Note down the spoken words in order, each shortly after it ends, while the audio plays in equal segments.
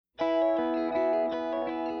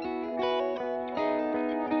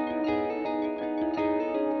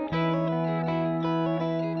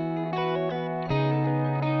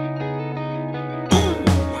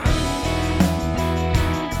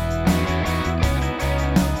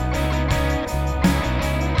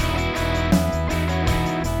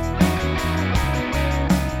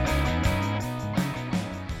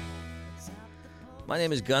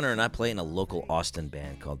name is Gunner, and I play in a local Austin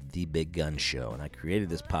band called The Big Gun Show. And I created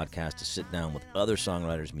this podcast to sit down with other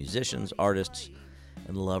songwriters, musicians, artists,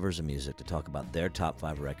 and lovers of music to talk about their top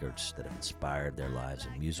 5 records that have inspired their lives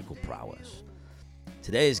in musical prowess.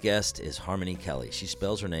 Today's guest is Harmony Kelly. She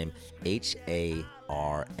spells her name Harmoni,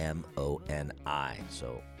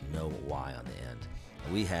 so no Y on the end.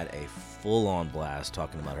 We had a full-on blast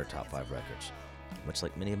talking about her top 5 records, much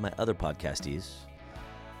like many of my other podcastees.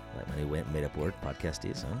 Like many made-up word,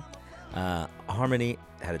 podcastees, huh? Harmony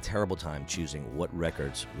had a terrible time choosing what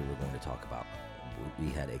records we were going to talk about. We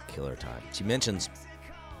had a killer time. She mentions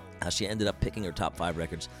how she ended up picking her top 5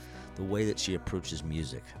 records, the way that she approaches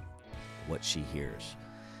music, what she hears.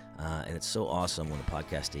 And it's so awesome when a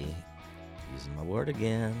podcastee, using my word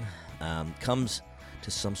again, comes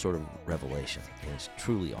to some sort of revelation. And it's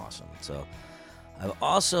truly awesome. So I've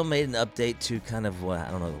also made an update to kind of what,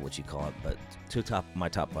 I don't know what you call it, but to my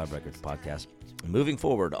top 5 records podcast. Moving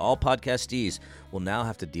forward, all podcastees will now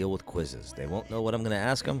have to deal with quizzes. They won't know what I'm going to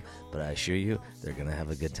ask them, but I assure you they're going to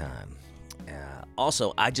have a good time.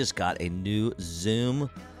 Also, I just got a new Zoom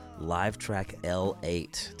LiveTrack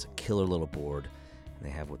L8. It's a killer little board. And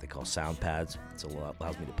they have what they call sound pads. It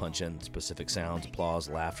allows me to punch in specific sounds, applause,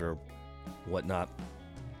 laughter, whatnot.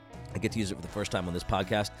 I get to use it for the first time on this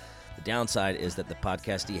podcast. The downside is that the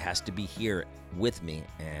podcastee has to be here with me,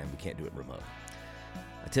 and we can't do it remote.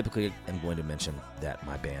 I typically am going to mention that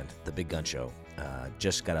my band, The Big Gun Show,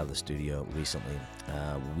 just got out of the studio recently.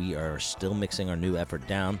 We are still mixing our new effort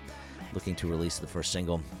down, looking to release the first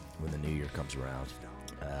single when the new year comes around.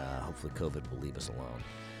 Hopefully COVID will leave us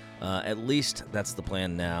alone. At least that's the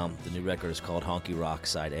plan now. The new record is called Honky Rock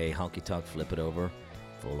Side A. Honky Tonk, flip it over,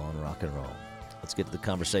 full on rock and roll. Let's get to the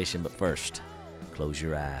conversation, but first, close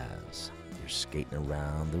your eyes. You're skating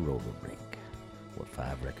around the roller rink. What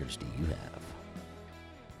 5 records do you have?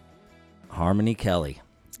 Harmony Kelly.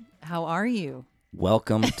 How are you?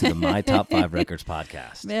 Welcome to the My Top 5 Records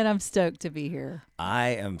podcast. Man, I'm stoked to be here. I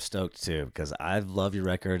am stoked too because I love your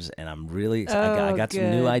records and I'm really excited. I got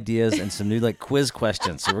some new ideas and some new quiz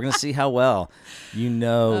questions. So we're going to see how well you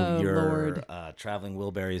know your Traveling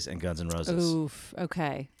Wilburys and Guns N' Roses. Oof.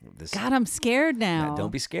 Okay. God, I'm scared now. Yeah,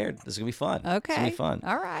 don't be scared. This is going to be fun. Okay. It's going to be fun.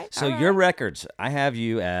 All right. So your records, I have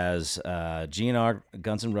you as GNR,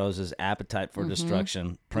 Guns N' Roses, Appetite for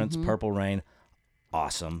Destruction, Prince, Purple Rain.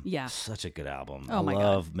 Awesome. Yeah. Such a good album. Oh, I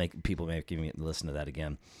love people making me listen to that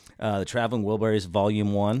again. The Traveling Wilburys,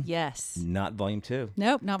 Volume 1. Yes. Not Volume 2.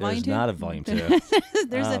 Nope, not Volume 2. There's not a Volume 2.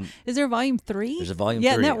 Is there a Volume 3? There's a Volume 3.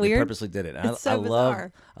 Isn't that weird? They purposely did it. It's so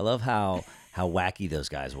bizarre. I love how wacky those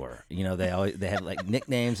guys were. You know, they had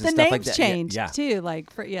nicknames and the stuff names like that. changed yeah. too.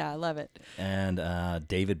 I love it. And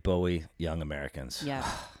David Bowie, Young Americans. Yeah.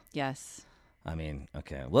 Yes. I mean,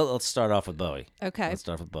 okay. Well, let's start off with Bowie. Okay. Let's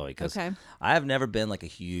start with Bowie because Okay. I have never been a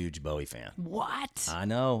huge Bowie fan. What? I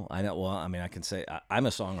know. Well, I mean, I can say I'm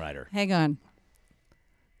a songwriter. Hang on.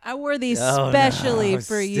 I wore these specially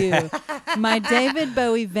for you. My David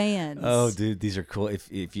Bowie Vans. Oh, dude, these are cool.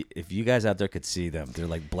 If you guys out there could see them, they're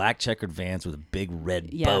like black checkered Vans with a big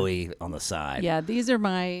red Bowie on the side. Yeah, these are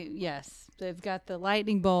yes. They've got the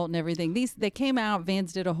lightning bolt and everything. They came out.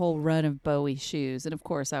 Vans did a whole run of Bowie shoes, and of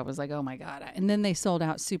course, I was like, "Oh my god!" And then they sold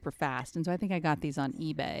out super fast, and so I think I got these on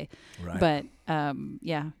eBay. Right. But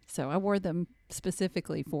so I wore them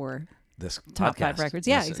specifically for this top podcast. 5 records.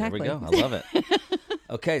 Yeah, Yes, exactly. There we go. I love it.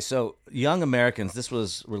 Okay, so Young Americans. This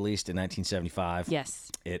was released in 1975.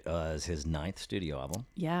 Yes. It was his 9th studio album.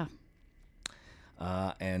 Yeah.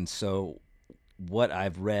 And so what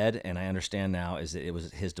I've read and I understand now is that it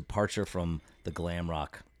was his departure from the glam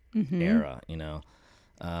rock era, you know.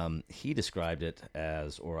 He described it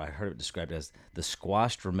as, or I heard it described as, the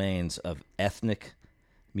squashed remains of ethnic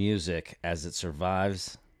music as it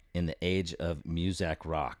survives in the age of Muzak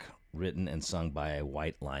rock, written and sung by a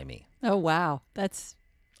white limey. Oh wow, I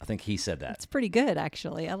think he said that. That's pretty good,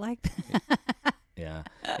 actually. I like that. Yeah,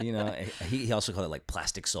 you know, he also called it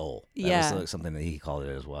plastic soul. That Yeah, was something that he called it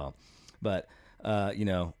as well. But you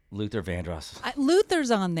know, Luther Vandross. Luther's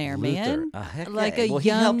on there, Luther. man. Heck Like yeah. a well,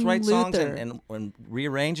 young he helped write songs Luther. and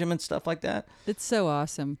rearrange them and stuff like that. It's so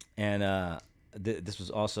awesome. And this was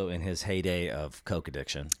also in his heyday of coke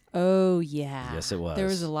addiction. Oh yeah. Yes, it was. There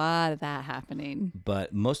was a lot of that happening.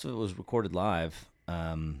 But most of it was recorded live,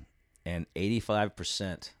 and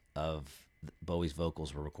 85% of Bowie's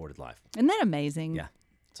vocals were recorded live. Isn't that amazing? Yeah,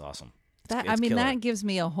 it's awesome. That gives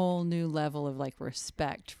me a whole new level of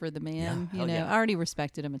respect for the man. Yeah, you know, yeah. I already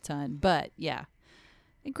respected him a ton, but yeah,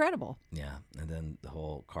 incredible. Yeah, and then the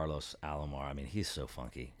whole Carlos Alomar. I mean, he's so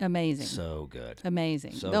funky, Amazing. so good.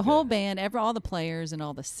 Amazing. So the whole good. band, all the players and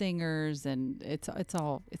all the singers, and it's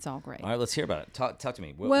all great. All right, let's hear about it. Talk to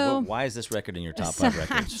me. Well, why is this record in your top 5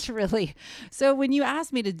 records? It's really so. When you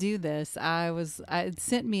asked me to do this, it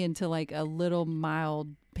sent me into like a little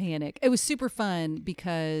mild panic. It was super fun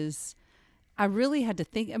because I really had to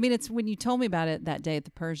think. I mean, it's when you told me about it that day at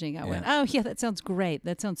the Pershing, I went, "Oh yeah, that sounds great.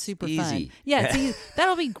 That sounds super fun. Easy. Yeah, it's easy.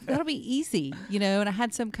 That'll be easy, you know." And I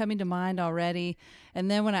had some coming to mind already.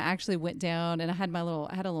 And then when I actually went down and I had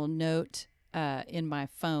a little note in my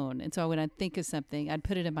phone, and so when I'd think of something, I'd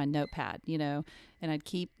put it in my notepad, you know, and I'd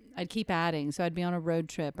keep adding. So I'd be on a road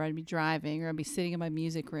trip, or I'd be driving, or I'd be sitting in my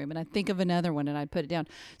music room, and I'd think of another one, and I'd put it down.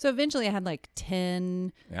 So eventually, I had like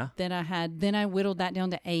 10. Yeah. Then I whittled that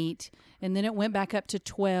down to 8, and then it went back up to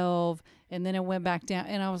 12, and then it went back down,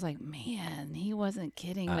 and I was like, man, he wasn't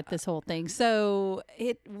kidding with this whole thing. So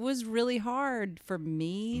it was really hard for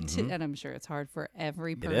me to, and I'm sure it's hard for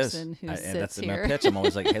every person who and sits that's here. my pitch. I'm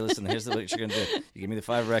always like, hey, listen, here's what you're gonna do. You give me the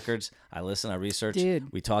 5 records. I listen. I research.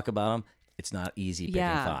 Dude. We talk about them. It's not easy picking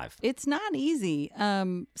 5. It's not easy.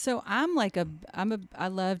 So I'm like I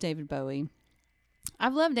love David Bowie.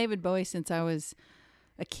 I've loved David Bowie since I was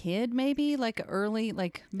a kid, maybe like early,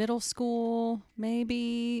 like middle school,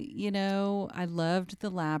 maybe, you know. I loved The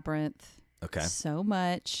Labyrinth so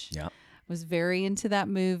much. Yeah. Was very into that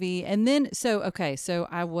movie. And then, so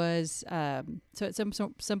I was, so at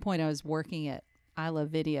some point I was working at I Love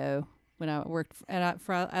Video when I worked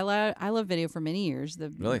I Love Video for many years,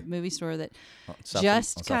 the movie store that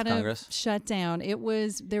just kind of shut down.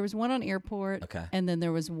 There was one on Airport, and then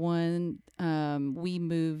there was one, we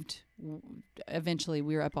moved, eventually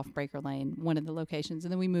we were up off Breaker Lane, one of the locations,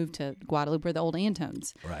 and then we moved to Guadalupe where the old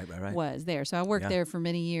Antones was there. So I worked there for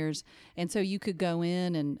many years, and so you could go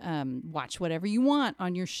in and watch whatever you want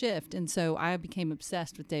on your shift. And so I became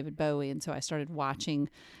obsessed with David Bowie, and so I started watching,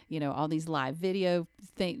 you know, all these live video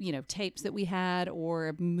tapes that we had,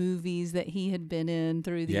 or movies that he had been in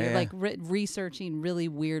through the year, like researching really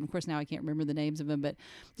weird. Of course, now I can't remember the names of them, but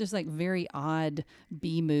just like very odd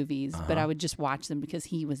B movies. But I would just watch them because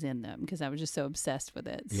he was in them, because I was just so obsessed with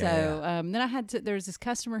it. Then there was this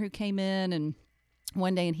customer who came in and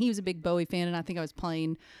one day, and he was a big Bowie fan, and I think I was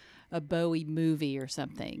playing a Bowie movie or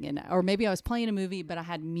something, or maybe I was playing a movie, but I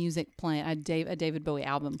had music playing. I had a David Bowie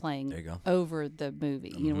album playing over the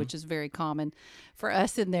movie, you know, which is very common for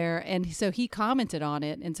us in there. And so he commented on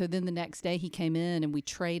it, and so then the next day he came in and we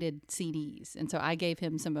traded CDs, and so I gave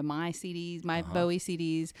him some of my CDs, my Bowie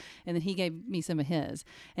CDs, and then he gave me some of his.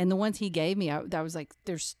 And the ones he gave me, I was like,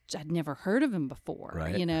 I'd never heard of him before,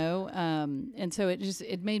 you know, and so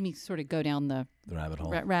it made me sort of go down the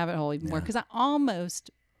rabbit hole even more, because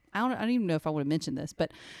I don't even know if I would have mentioned this,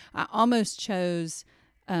 but I almost chose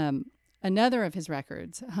another of his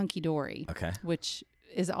records, Hunky Dory, which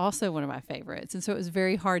is also one of my favorites. And so it was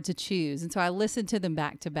very hard to choose. And so I listened to them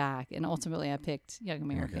back to back, and ultimately I picked Young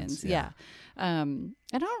Americans. And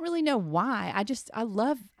I don't really know why. I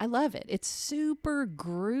love it. It's super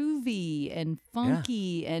groovy and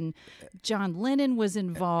funky, and John Lennon was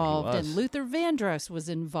involved, and Luther Vandross was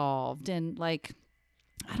involved, and like,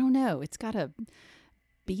 I don't know, it's got a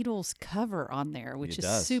Beatles cover on there, which is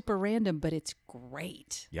super random, but it's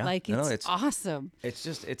great. Yeah, like it's awesome. It's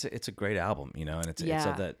just it's a great album, you know, and it's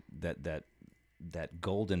of that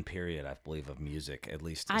golden period, I believe, of music. At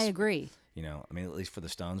least I agree. You know, I mean, at least for the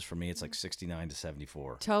Stones, for me, it's like 69 to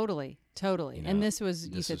 74. Totally. You know, and this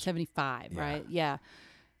said 75, right? Yeah.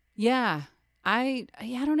 I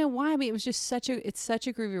don't know why. I mean, it was just such a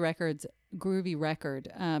groovy record.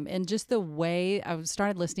 And just the way I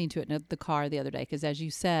started listening to it in the car the other day, because as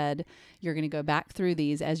you said, you're going to go back through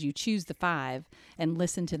these as you choose the 5 and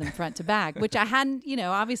listen to them front to back, which I hadn't, you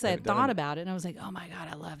know, obviously I had thought about it, and I was like, oh my God,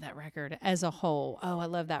 I love that record as a whole. I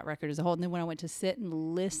love that record as a whole. And then when I went to sit and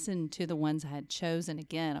listen to the ones I had chosen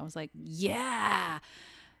again, I was like, yeah,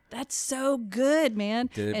 that's so good, man.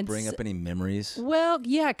 Did it bring up any memories? Well,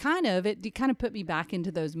 yeah, kind of. It kind of put me back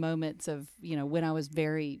into those moments of, you know, when I was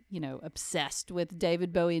very, you know, obsessed with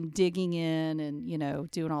David Bowie and digging in and, you know,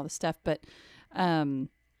 doing all the stuff. But I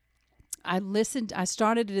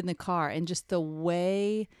started it in the car, and just the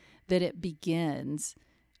way that it begins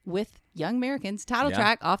with Young Americans, title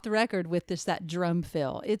track off the record with that drum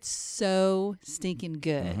fill. It's so stinking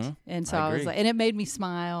good. And so I was like, and it made me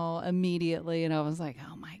smile immediately, and I was like,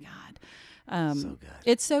 oh my God. So good.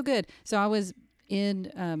 It's so good. So I was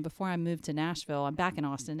in, before I moved to Nashville, I'm back in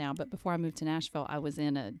Austin now, but before I moved to Nashville, I was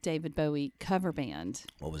in a David Bowie cover band.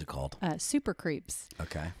 What was it called? Super Creeps.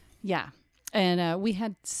 Okay. Yeah. And we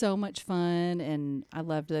had so much fun, and I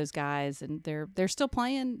loved those guys. And they're still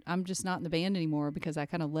playing. I'm just not in the band anymore because I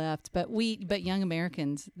kind of left. But Young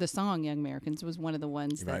Americans, the song "Young Americans" was one of the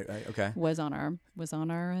ones that Right. Okay. was on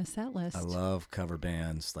our set list. I love cover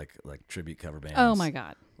bands, like tribute cover bands. Oh my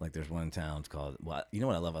God! Like there's one in town called. Well, you know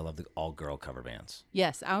what I love? I love the all girl cover bands.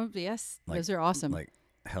 Yes, those are awesome. Like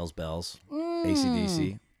Hell's Bells,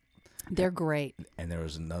 AC/DC. They're great. And there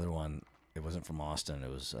was another one. It wasn't from Austin. It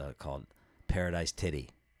was called Paradise Titty.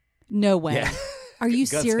 No way. Yeah. Are you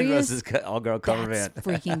Guns N' serious? Roses all-girl cover That's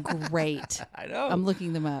band. freaking great. I know. I'm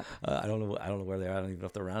looking them up. I don't know. I don't know where they are. I don't even know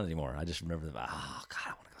if they're around anymore. I just remember them. Oh God, I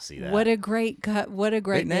want to go see that. What a great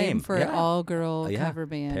Great name name. for an Yeah. all-girl Yeah. cover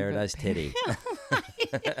band. Paradise Titty.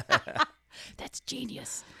 That's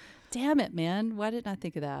genius. Damn it, man. Why didn't I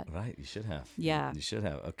think of that? Right. You should have. Yeah. You should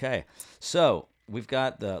have. Okay. So we've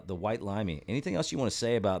got the White Limey. Anything else you want to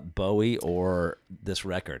say about Bowie or this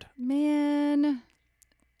record? Man,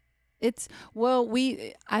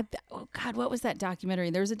 oh God, what was that documentary?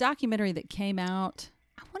 There was a documentary that came out.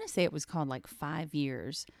 I want to say it was called like 5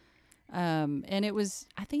 years. And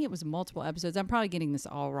I think it was multiple episodes. I'm probably getting this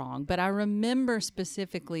all wrong, but I remember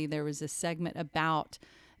specifically there was a segment about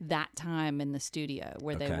that time in the studio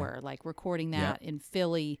where they Okay. were like recording that in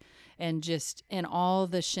Philly and all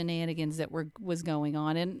the shenanigans that was going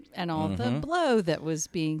on and all the blow that was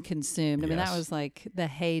being consumed. I mean, that Yes. was like the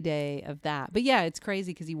heyday of that. But yeah, it's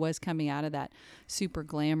crazy because he was coming out of that super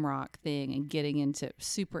glam rock thing and getting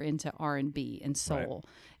super into R&B and soul.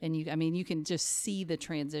 And you can just see the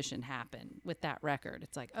transition happen with that record.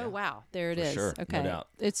 It's like, oh wow, there it For is. sure, no Okay. doubt.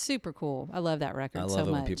 It's super cool. I love that record I so love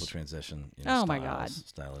it much. when people transition. Oh, my God.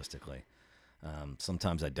 Stylistically.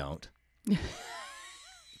 Sometimes I don't.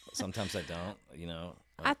 Sometimes I don't.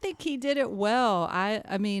 I think he did it well.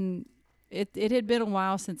 I mean, it had been a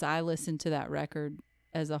while since I listened to that record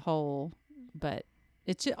as a whole, but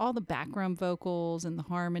it's just all the background vocals and the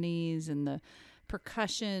harmonies and the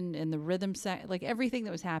percussion and the rhythm like everything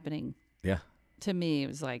that was happening. Yeah. To me, it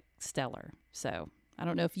was like stellar. So I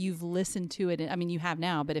don't know if you've listened to it. I mean, you have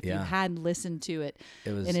now, but if you Yeah. had listened to it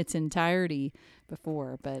It was in its entirety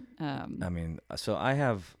before, but I mean, so I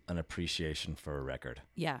have an appreciation for a record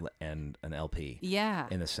yeah, and an LP. yeah,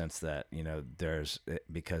 In the sense that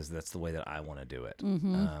because that's the way that I want to do it.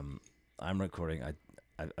 Mm-hmm. I'm recording. I've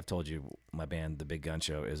told you my band, The Big Gun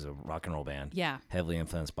Show, is a rock and roll band. yeah, Heavily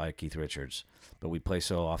influenced by Keith Richards, but we play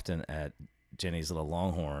so often at Jenny's Little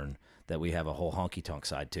Longhorn that we have a whole honky tonk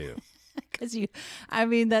side too. because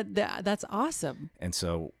that's awesome. And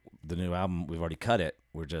so the new album, we've already cut it.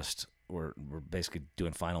 We're basically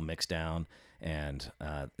doing final mix down, and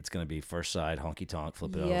it's going to be first side honky tonk,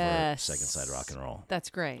 flip it over, Yes. second side rock and roll,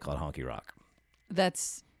 That's great. called Honky Rock.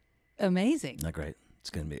 That's amazing. Isn't that great? It's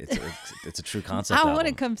going to be it's a true concept. I album. want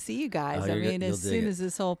to come see you guys. Oh, I mean, you'll as dig soon it. as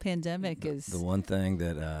this whole pandemic is. The one thing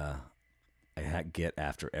that I get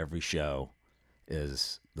after every show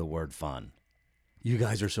is the word fun. You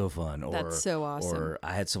guys are so fun, or That's so awesome. or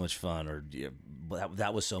I had so much fun, or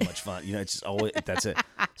that was so much fun. It's just always that's it.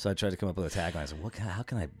 So I tried to come up with a tagline. I said, how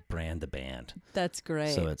can I brand the band? That's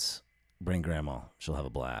great. So it's bring grandma, she'll have a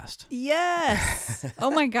blast. Yes. Oh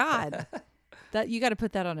my God. That you got to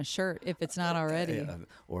put that on a shirt if it's not already. Yeah,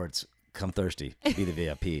 or it's come thirsty, be the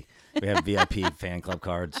VIP. We have VIP fan club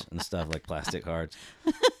cards and stuff, like plastic cards.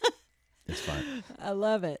 It's fun. I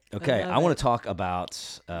love it. Okay, I want to talk about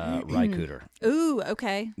Ry Cooder. Ooh,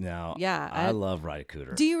 okay. Now, Yeah, I love Ry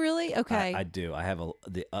Cooder. Do you really? Okay. I do. I have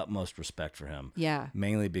the utmost respect for him. Yeah.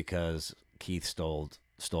 Mainly because Keith stole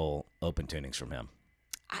open tunings from him.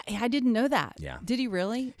 I didn't know that. Yeah. Did he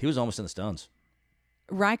really? He was almost in the Stones.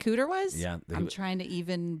 Ry Cooder was? Yeah, I'm trying to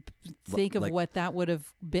even think of like- what that would have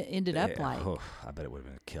ended up Yeah, like. oh, I bet it would have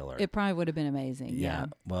been a killer. It probably would have been amazing. Yeah.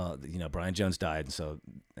 Well, Brian Jones died,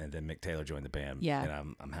 and then Mick Taylor joined the band. Yeah.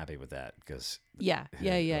 And I'm happy with that because Yeah.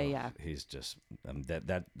 he's just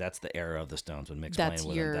that's the era of the Stones when Mick's That's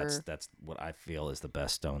playing with them. That's what I feel is the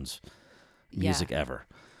best Stones Yeah. music ever.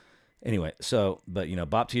 Anyway, so but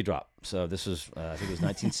Bop Till You Drop. So this was I think it was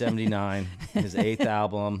 1979, his 8th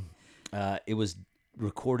album. It was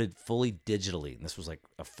recorded fully digitally, and this was like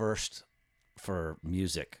a first for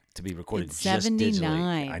music to be recorded It's just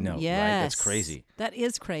 79. digitally. I know, Yes. right? That's crazy. That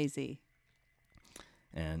is crazy.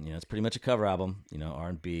 And it's pretty much a cover album.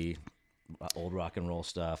 R&B, old rock and roll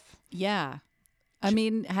stuff. Yeah. I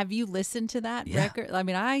mean, have you listened to that Yeah. record? I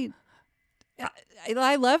mean, I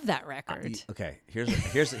love that record. Okay,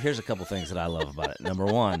 here's a couple things that I love about it. Number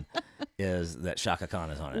one is that Shaka Khan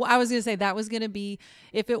is on it. Well, I was going to say that was going to be,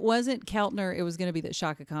 if it wasn't Keltner, it was going to be that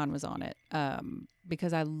Shaka Khan was on it.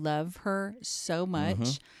 Because I love her so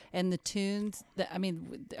much. And the tunes,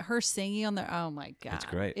 her singing on there, oh my God. It's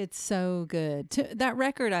great. It's so good. That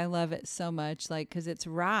record, I love it so much, like, because it's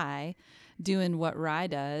Rye doing what Rye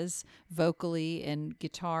does vocally and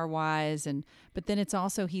guitar wise, but then it's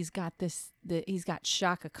also he's got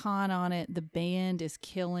Shaka Khan on it. The band is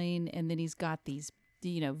killing, and then he's got these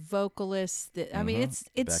vocalists that I mean it's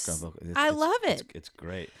background vocal. I love it. It's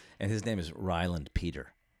great, and his name is Ryland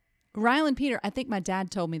Peter. Ryland Peter. I think my dad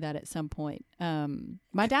told me that at some point.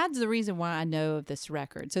 My dad's the reason why I know of this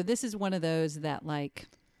record. So this is one of those that like.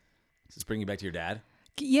 Does this bring you back to your dad?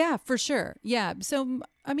 Yeah, for sure. Yeah. So,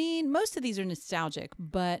 I mean, most of these are nostalgic,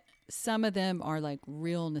 but some of them are like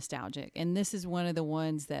real nostalgic. And this is one of the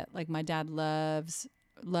ones that like my dad loved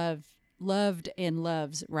and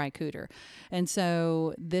loves Ry Cooder. And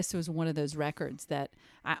so this was one of those records that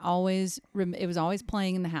I always, it was always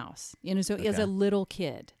playing in the house, so as a little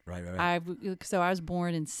kid. Right. So I was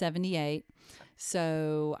born in 1978.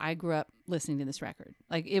 So I grew up listening to this record.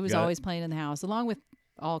 Like it was always playing in the house along with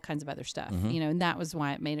all kinds of other stuff, and that was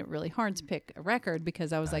why it made it really hard to pick a record,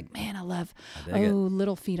 because I was like, man, I love,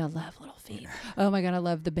 Little Feat. I love Little Feat. Oh my God, I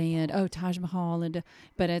love the band. Oh, Taj Mahal.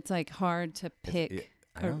 But it's like hard to pick.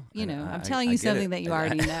 I'm telling you something that you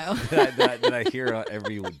already know. that I hear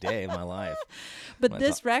every day of my life. But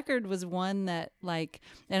this record was one that like,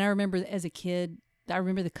 and I remember as a kid, I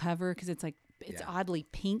remember the cover because it's like, it's oddly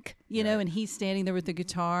pink, and he's standing there with the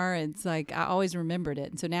guitar. And it's like, I always remembered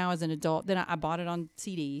it. And so now as an adult, then I bought it on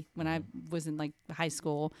CD when I was in like high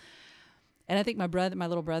school. And I think my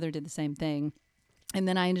little brother did the same thing. And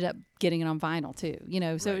then I ended up getting it on vinyl too,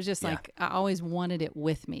 so it was just like, I always wanted it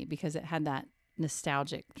with me because it had that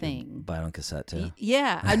nostalgic thing. Buy it on cassette too?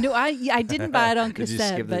 Yeah, I knew I didn't buy it on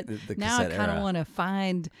cassette, but the now I cassette kind of era? want to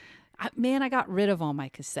find, I got rid of all my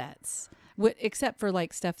cassettes. Except for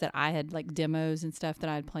like stuff that I had like demos and stuff that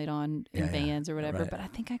I had played on in bands or whatever. Right. But I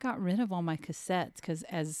think I got rid of all my cassettes because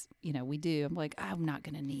as we do, I'm like, I'm not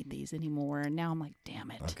going to need these anymore. And now I'm like, damn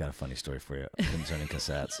it. I've got a funny story for you concerning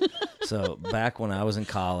cassettes. So back when I was in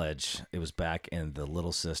college, it was back in the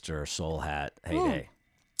Little Sister Soul Hat heyday.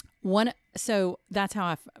 So that's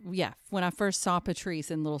how when I first saw Patrice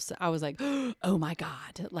in I was like, oh my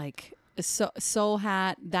God, like Soul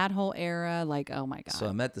Hat, that whole era, like, oh my God. So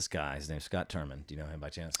I met this guy. His name's Scott Turman. Do you know him by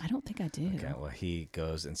chance? I don't think I do. Okay, well, he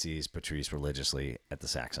goes and sees Patrice religiously at the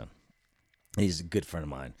Saxon. He's a good friend of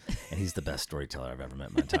mine, and he's the best storyteller I've ever met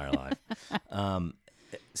in my entire life.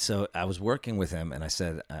 So I was working with him, and I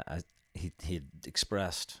said, he had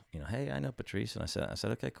expressed, hey, I know Patrice, and I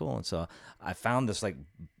said, okay, cool. And so I found this like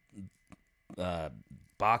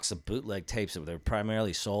box of bootleg tapes that were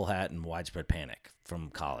primarily Soul Hat and Widespread Panic from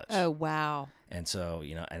college. Oh wow! And so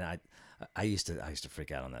and I used to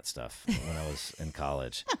freak out on that stuff when I was in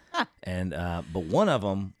college, and but one of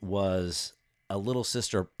them was a Little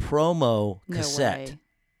Sister promo cassette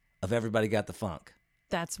of Everybody Got the Funk.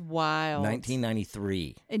 That's wild.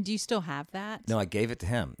 1993. And do you still have that? No, I gave it to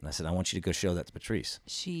him, and I said, I want you to go show that to Patrice.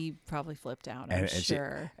 She probably flipped out. I'm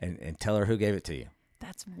sure. And tell her who gave it to you.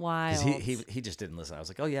 That's wild. Because he just didn't listen. I was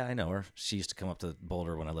like, oh yeah, I know her. She used to come up to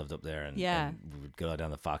Boulder when I lived up there, and we would go down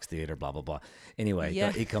to the Fox Theater, blah blah blah. Anyway,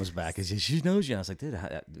 he comes back and says, she knows you. And I was like, dude,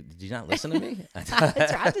 did you not listen to me? I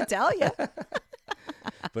tried to tell you.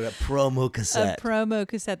 But a promo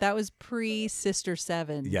cassette. That was pre Sister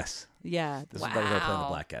 7. Yes. Yeah. This was playing the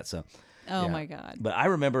Black Cat. So. Oh my God. But I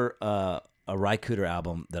remember a Ry Cooder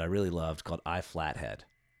album that I really loved called I Flathead.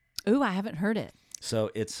 Ooh, I haven't heard it. So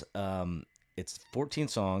it's 14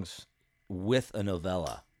 songs with a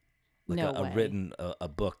novella, like a written a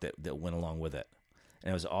book that went along with it,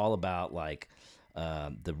 and it was all about like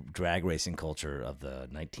the drag racing culture of the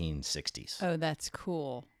 1960s. Oh, that's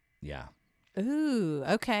cool. Yeah. Ooh,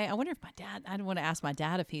 okay. I wonder if my dad. I want to ask my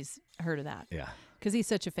dad if he's heard of that. Yeah. Because he's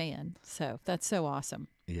such a fan. So that's so awesome.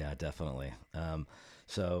 Yeah, definitely.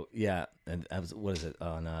 So yeah, and what is it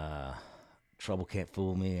on? Trouble Can't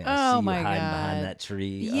Fool Me. I see you hiding behind that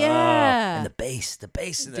tree. Yeah. And the bass,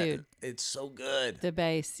 dude, it's so good. The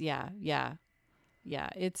bass, yeah.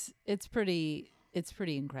 It's pretty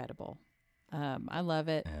incredible. I love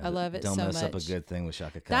it. Yeah, I love it so much. Don't mess up a good thing with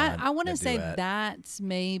Shaka Khan. That I want to say that's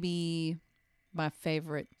maybe my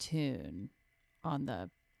favorite tune on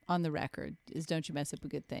the record is "Don't You Mess Up a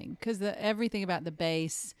Good Thing," because everything about the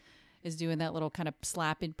bass is doing that little kind of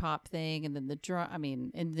slapping pop thing, and then the drum. I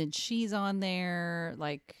mean, and then she's on there.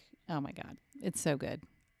 Like, oh my God, it's so good.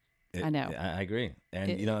 I know. I agree. And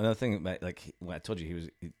another thing, like when I told you,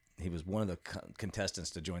 he was one of the contestants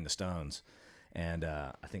to join the Stones, and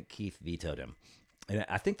I think Keith vetoed him. And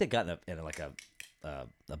I think they got in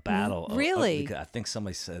a battle. Really? Because I think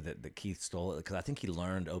somebody said that Keith stole it because I think he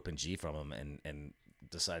learned Open G from him and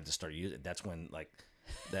decided to start using it. That's when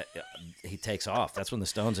he takes off. That's when the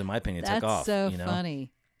Stones, in my opinion, took off. That's so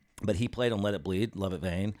funny. But he played on Let It Bleed, Love It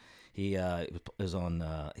Vain. He was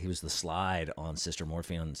on. He was the slide on Sister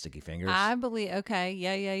Morphine on Sticky Fingers. I believe. Okay,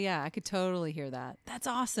 yeah. I could totally hear that. That's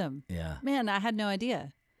awesome. Yeah, man, I had no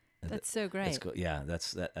idea. That's so great. That's cool. Yeah,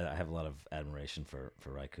 I have a lot of admiration for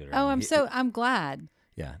Ry Cooder. Oh, I'm glad.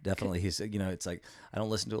 Yeah, definitely. He's it's like I don't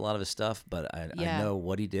listen to a lot of his stuff, but I know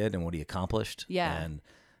what he did and what he accomplished. Yeah, and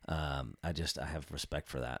I have respect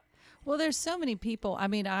for that. Well, there's so many people. I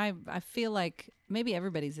mean, I feel like maybe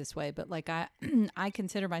everybody's this way, but like I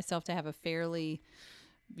consider myself to have a fairly,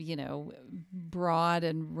 broad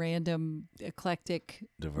and random, eclectic,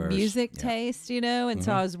 diverse music taste, and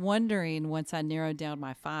so I was wondering once I narrowed down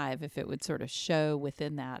my 5 if it would sort of show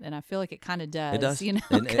within that, and I feel like it kind of does. It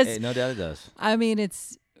does, no doubt it does. I mean,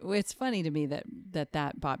 it's funny to me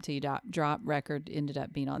that Bop Till You Drop record ended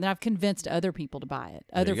up being on. And I've convinced other people to buy it,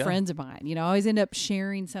 other friends of mine. I always end up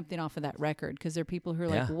sharing something off of that record because there are people who are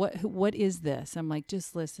like, "What is this?" I'm like,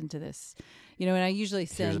 "Just listen to this," and I usually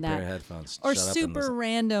send Here's a that pair of headphones. or Shut up super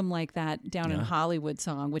random like that Down in Hollywood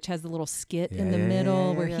song, which has the little skit in the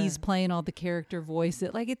middle where he's playing all the character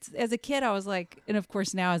voices. Like it's as a kid, I was like, and of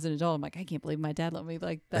course now as an adult, I'm like, I can't believe my dad let me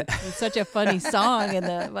like that. It's such a funny song,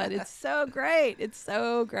 but it's so great. It's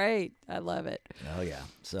so great. I love it. Oh yeah.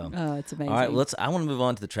 So it's amazing. All right, well, I want to move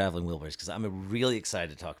on to the Traveling Wilburys because I'm really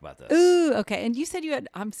excited to talk about this. Ooh, okay. And you said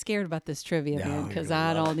I'm scared about this trivia, man, because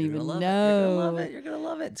I don't even know. You're gonna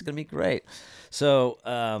love it. It's gonna be great. So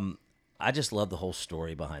I just love the whole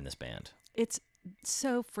story behind this band. It's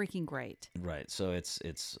so freaking great. Right. So it's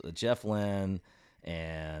Jeff Lynne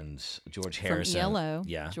and George Harrison. From Yellow.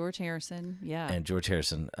 Yeah. George Harrison. Yeah. And George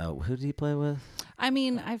Harrison. Who did he play with? I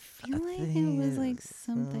mean, I feel like it was like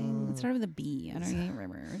something. It started with a B. I can't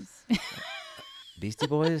remember. Beastie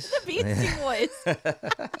Boys? The Beastie Boys.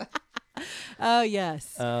 Oh,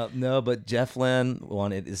 yes. No, but Jeff Lynne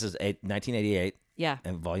won it. This is 1988. Yeah.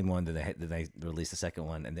 And Volume 1, then they released the second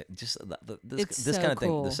one. And this so kind of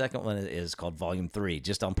cool. thing. The second one is called Volume 3,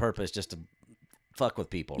 just on purpose, just to fuck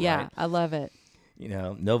with people, yeah, right? I love it.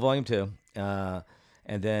 No Volume 2.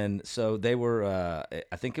 And then, so they were,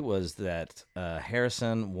 I think it was that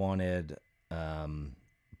Harrison wanted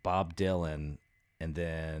Bob Dylan, and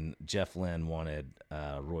then Jeff Lynne wanted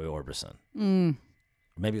Roy Orbison.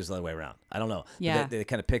 Maybe it was the other way around. I don't know. Yeah. They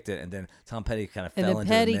kind of picked it, and then Tom Petty kind of fell into the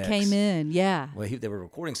Petty mix. came in, yeah. Well, they were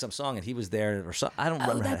recording some song, and he was there, or so. I don't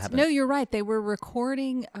remember how it happened. No, you're right. They were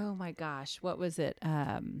recording. Oh my gosh, what was it?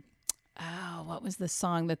 What was the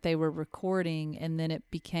song that they were recording, and then it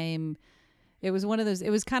became. It was one of those.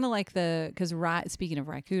 It was kind of like because speaking of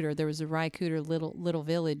Ry Cooder, there was a Ry Cooder Little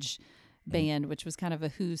Village band, which was kind of a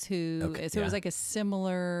who's who. Okay, so it was like a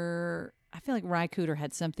similar. I feel like Ry Cooder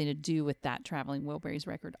had something to do with that Traveling Wilburys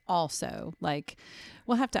record also. Like,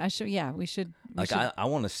 we'll have to. We should. I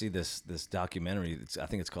want to see this documentary. I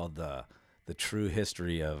think it's called the True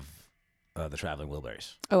History of the Traveling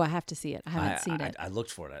Wilburys. Oh, I have to see it. I haven't seen it. I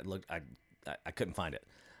looked for it. I couldn't find it.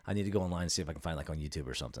 I need to go online and see if I can find on YouTube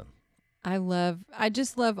or something. I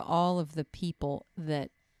just love all of the people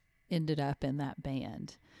that ended up in that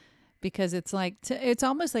band. Because it's like it's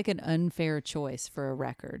almost like an unfair choice for a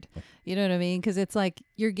record, you know what I mean? Because it's like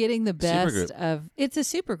you're getting the best of. It's a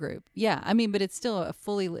supergroup, yeah. I mean, but it's still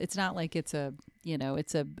it's not like it's a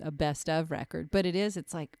it's a best of record, but it is.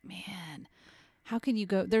 It's like, man, how can you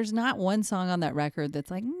go? There's not one song on that record that's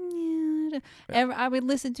like. I would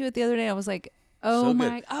listen to it the other day. I was like, oh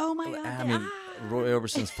my god. I mean, Roy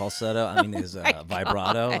Orbison's falsetto. I mean, his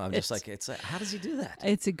vibrato. I'm just like, it's how does he do that?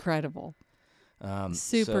 It's incredible.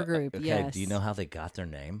 Supergroup, okay, yes. Do you know how they got their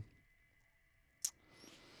name?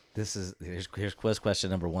 Here's quiz question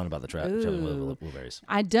number 1 about the Traveling Wilburys.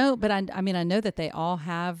 I don't, but I mean I know that they all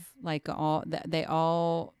have they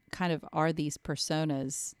all kind of are these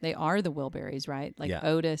personas. They are the Wilburys, right? Like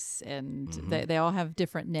Otis, and they all have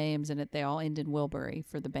different names, and they all end in Wilbury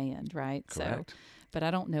for the band, right? Correct. So, but I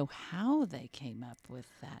don't know how they came up with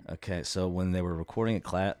that. Okay, so when they were recording at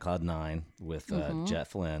Cloud 9 with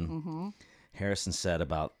Jeff Lynne. Harrison said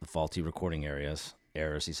about the faulty recording errors,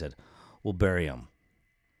 he said, "We'll bury them."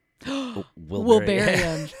 We'll bury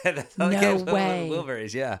them. No way.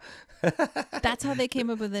 Wilburys, yeah. That's how they came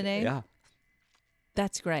up with the name? Yeah.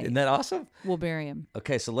 That's great. Isn't that awesome? We'll bury them.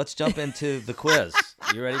 Okay, so let's jump into the quiz.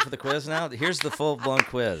 You ready for the quiz now? Here's the full-blown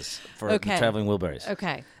quiz for the Traveling Wilburys.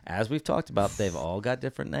 Okay. As we've talked about, they've all got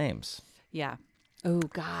different names. Yeah. Oh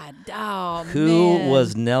God. Oh Who man.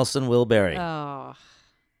 was Nelson Wilberry? Oh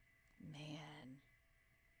man.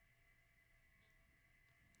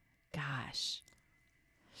 Gosh.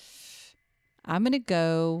 I'm gonna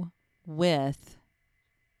go with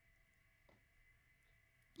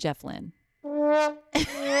Jeff Lynne.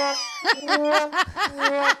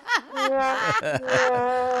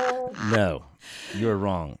 No, you were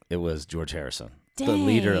wrong. It was George Harrison, the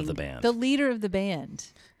leader of the Dang. band. The leader of the band.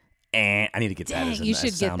 I need to get that Dang, as a you nice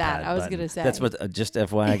should get that. sound I was pad gonna button. say. That's what. Just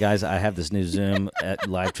FYI, guys, I have this new Zoom at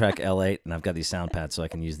Live Track L8, and I've got these sound pads so I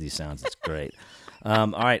can use these sounds. It's great. All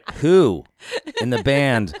right, who in the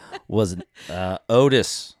band was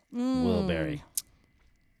Otis Wilberry?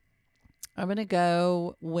 I'm gonna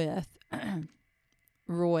go with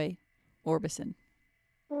Roy Orbison.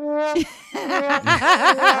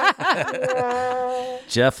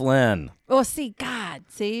 Jeff Lynne. Oh, see, God,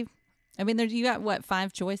 see. I mean, you got what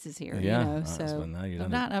 5 choices here? Yeah. You know, All right, so now you're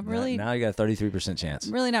I'm down not. I'm really, now you got a 33% chance.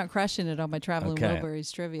 I'm really not crushing it on my traveling Okay.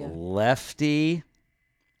 Wilburys trivia. Lefty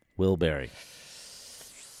Wilberry.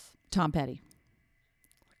 Tom Petty.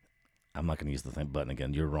 I'm not going to use the button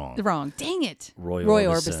again. You're wrong. Wrong. Dang it. Roy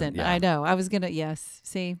Orbison. Yeah. I know. I was gonna. Yes.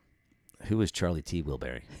 See. Who is Charlie T.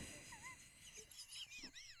 Wilberry?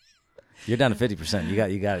 You're down to 50%.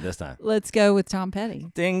 You got it this time. Let's go with Tom Petty.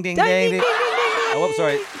 Ding, ding, Ding, ding, ding, ding. ding, Oh,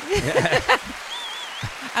 sorry.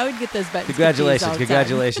 I would get those buttons. Congratulations. confused all the time.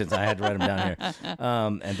 Congratulations. I had to write them down here.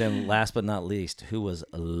 And then last but not least, who was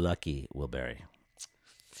Lucky Wilberry?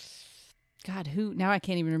 God, who? Now I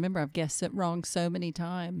can't even remember. I've guessed it wrong so many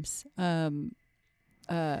times. We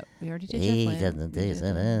already did Jeff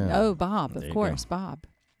Lynne. Oh, Bob, There of you course, Bob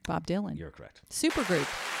Dylan. You're correct. Supergroup.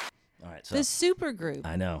 All right. So The supergroup.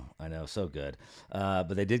 I know. So good. But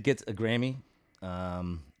they did get a Grammy.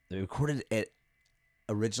 They recorded it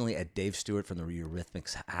originally at Dave Stewart from the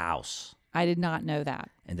Eurythmics house. I did not know that.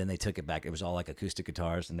 And then they took it back. It was all like acoustic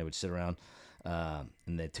guitars, and they would sit around, and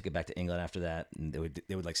they took it back to England after that. And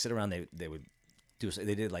they would like sit around. They would do.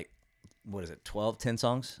 They did like, what is it? 10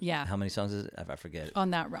 songs? Yeah. How many songs is it? I forget. On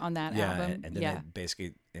that Yeah, album. and then they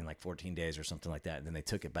basically in like 14 days or something like that. And then they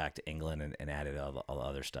took it back to England and added all the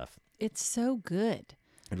other stuff. It's so good.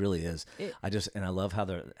 It really is. I love how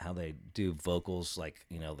they do vocals, like,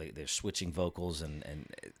 you know, they're switching vocals and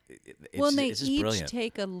They it's just each brilliant.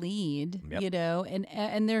 take a lead, Yep. you know,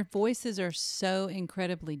 and their voices are so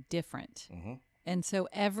incredibly different. Mm-hmm. And so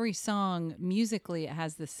every song musically it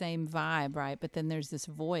has the same vibe, right? But then there's this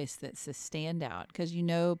voice that's a standout because you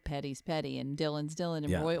know Petty's Petty and Dylan's Dylan and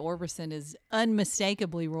Yeah. Roy Orbison is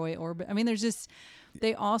unmistakably Roy Orbison. I mean, there's just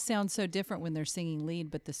they all sound so different when they're singing lead,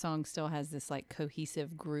 but the song still has this like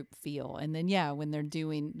cohesive group feel. And then when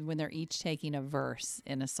they're each taking a verse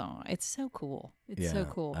in a song, it's so cool. It's so Yeah.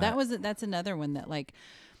 cool. That's another one that like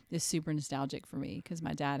is super nostalgic for me because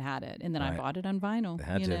my dad had it, and then I Right. bought it on vinyl.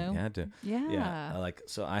 Had you to, know? you had to. Yeah.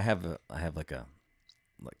 So I have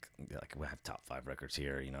we have top 5 records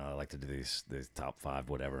here. You know, I like to do these top 5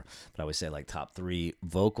 whatever, but I always say like top 3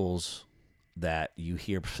 vocals that you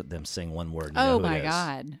hear them sing one word. And you know Oh who it my is.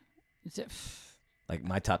 God. Like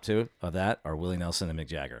my top 2 of that are Willie Nelson and Mick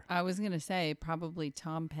Jagger. I was gonna say probably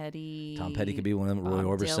Tom Petty. Tom Petty could be one of them. Roy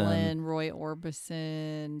Bob Orbison. Dylan, Roy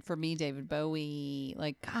Orbison. For me, David Bowie.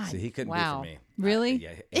 Like God. See, he couldn't wow. be for me. Really?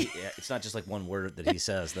 Yeah, it's not just like one word that he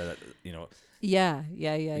says that, you know. Yeah.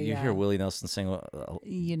 You hear Willie Nelson sing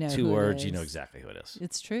you know 2 who it words, you is. know exactly who it is.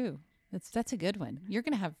 It's true. That's a good one. You're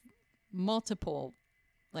gonna have multiple,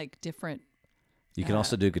 like different. You can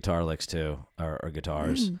also do guitar licks too, or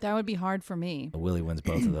guitars. That would be hard for me. Willie wins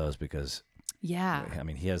both of those because, Yeah. I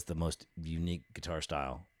mean, he has the most unique guitar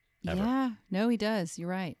style ever. Yeah. No, he does. You're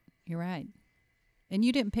right. And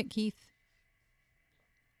you didn't pick Keith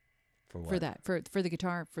For what? for that for the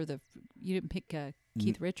guitar you didn't pick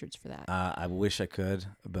Keith Richards for that. I wish I could,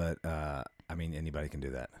 but I mean, anybody can do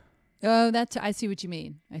that. Oh, I see what you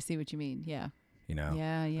mean. Yeah. You know.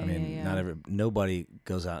 Yeah. I mean, nobody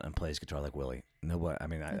goes out and plays guitar like Willie. Nobody. I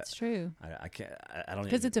mean, That's true. I can't. I don't.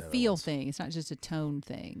 Because even it's a know feel else. thing. It's not just a tone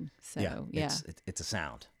thing. So yeah. It's a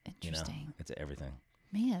sound. Interesting. You know? It's everything.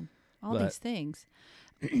 Man, all But- these things.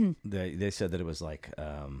 They said that it was like,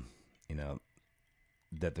 you know,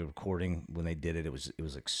 that the recording when they did it, it was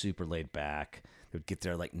like super laid back. They would get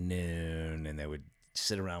there like noon, and they would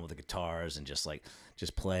sit around with the guitars and just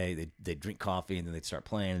play. They'd drink coffee, and then they'd start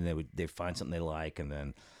playing, and they'd find something they like, and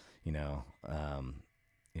then, you know,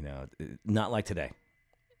 not like today.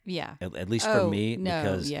 Yeah. At least for me, no.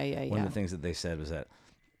 because Yeah. one of the things that they said was that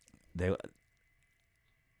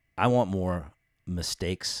I want more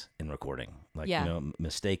mistakes in recording, like Yeah. you know,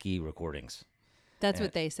 mistakey recordings. That's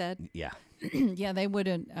what they said. Yeah. Yeah, they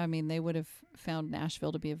wouldn't. I mean, they would have found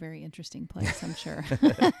Nashville to be a very interesting place, I'm sure.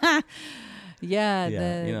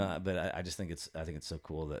 Yeah. But I just think I think it's so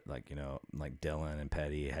cool that like Dylan and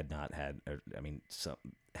Petty hadn't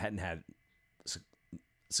had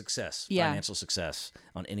success, financial success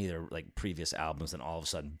on any of their like previous albums, and all of a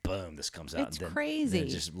sudden, boom, this comes out. It's and then, crazy. Then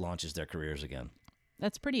it just launches their careers again.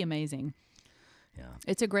 That's pretty amazing. Yeah,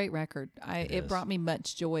 it's a great record. It is. brought me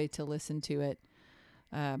much joy to listen to it,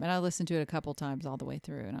 and I listened to it a couple times all the way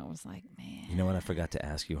through, and I was like, man. You know what I forgot to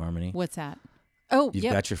ask you, Harmony? What's that? Oh,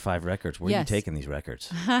 you've got your 5 records. Where are you taking these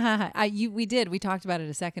records? We did. We talked about it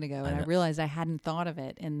a second ago, and I realized I hadn't thought of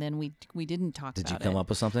it, and then we didn't talk about it. Did you come up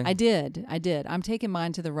with something? I did. I'm taking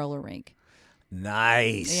mine to the roller rink.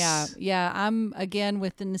 Nice. Yeah. I'm again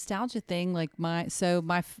with the nostalgia thing. Like what's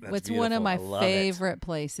one of my favorite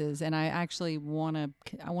places, and I actually want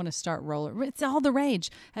to start roller. It's all the rage.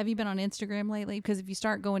 Have you been on Instagram lately? Because if you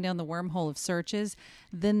start going down the wormhole of searches,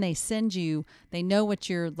 then they know what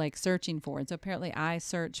you're like searching for. And so apparently, I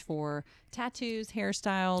search for tattoos,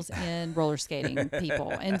 hairstyles, and roller skating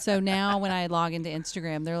people. And so now when I log into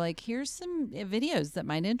Instagram, they're like, here's some videos that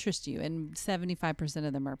might interest you. And 75%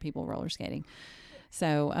 of them are people roller skating.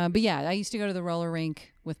 So, but yeah, I used to go to the roller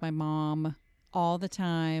rink with my mom all the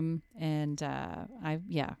time. And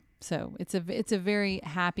so it's a very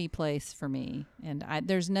happy place for me. And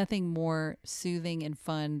there's nothing more soothing and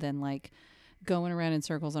fun than like going around in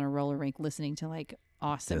circles on a roller rink, listening to like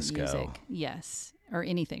awesome music. Yes. Or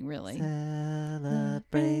anything, really.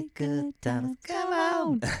 Celebrate good times. Come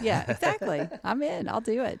on. Yeah, exactly. I'm in. I'll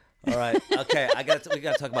do it. All right. Okay. We got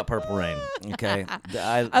to talk about Purple Rain. Okay.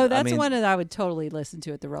 That's one that I would totally listen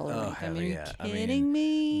to at the roller rink. Hell are you yeah. kidding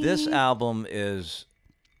me? This album is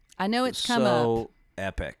I know it's come up. So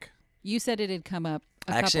epic. You said it had come up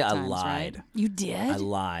a Actually, couple times, I lied. Right? You did? I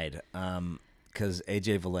lied. Because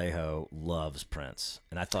AJ Vallejo loves Prince.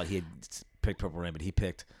 And I thought he had picked Purple Rain, but he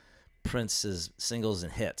picked Prince's singles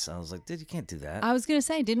and hits. I was like, dude, you can't do that. I was gonna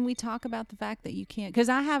say, didn't we talk about the fact that you can't? Because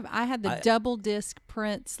I had the double disc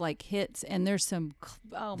Prince like hits, and there's some.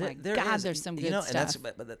 Oh my God, there's some good stuff.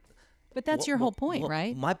 But that's your whole point,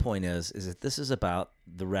 right? My point is that this is about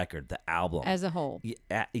the record, the album as a whole.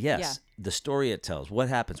 Yes, yeah. The story it tells. What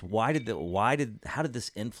happens? How did this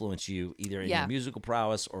influence you, either in your musical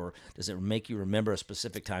prowess, or does it make you remember a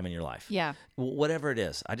specific time in your life? Yeah. Whatever it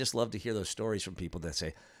is, I just love to hear those stories from people that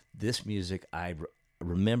say, this music I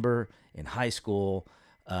remember in high school,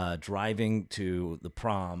 driving to the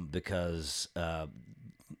prom because the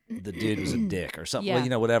dude was a dick or something. Yeah.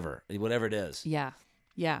 Well, whatever it is. Yeah.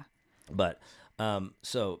 Yeah. But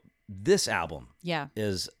so this album Yeah.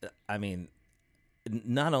 is,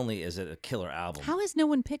 not only is it a killer album. How has no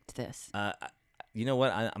one picked this? You know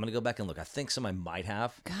what? I'm going to go back and look. I think somebody might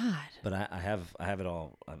have. God. But I have it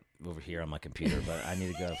all over here on my computer, but I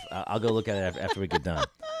need to go. I'll go look at it after we get done.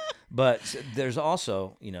 But there's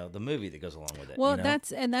also, the movie that goes along with it. Well, that's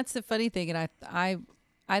the funny thing, and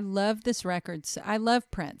I love this record. I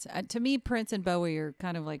love Prince. To me, Prince and Bowie are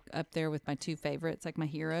kind of like up there with my two favorites, like my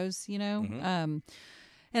heroes. Mm-hmm. And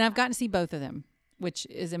I've gotten to see both of them, which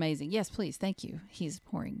is amazing. Yes, please, thank you. He's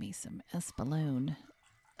pouring me some Espolòn.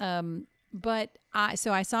 But I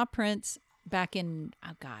saw Prince back in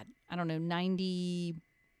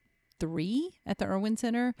 93 at the Irwin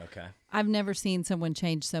Center. Okay. I've never seen someone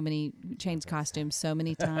change costumes so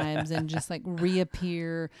many times and just like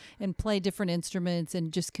reappear and play different instruments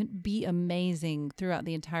and just be amazing throughout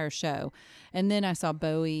the entire show. And then I saw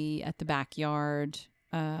Bowie at the Backyard.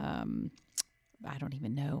 I don't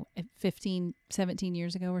even know, 15, 17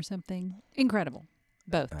 years ago or something. Incredible.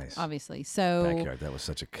 Both, nice. Obviously. So Backyard, that was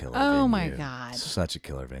such a killer venue. Oh my God. Such a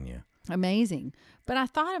killer venue. Amazing. But I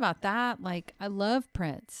thought about that. Like, I love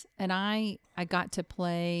Prince. And I got to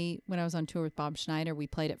play, when I was on tour with Bob Schneider, we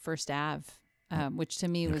played at First Ave, which to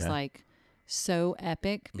me was like so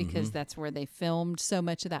epic because that's where they filmed so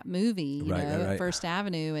much of that movie, at First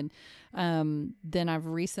Avenue. And then I've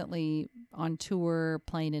recently on tour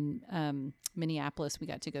playing in Minneapolis. We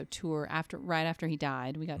got to go tour right after he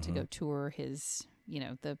died. We got to go tour his,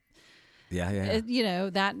 that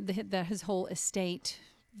his whole estate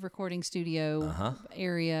recording studio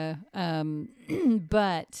area.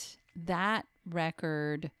 But that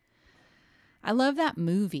record, I love that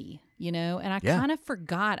movie, and I kind of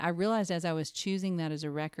forgot. I realized as I was choosing that as a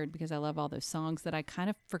record, because I love all those songs, that I kind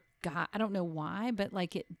of forgot. I don't know why, but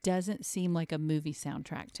like it doesn't seem like a movie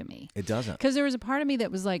soundtrack to me. It doesn't. Because there was a part of me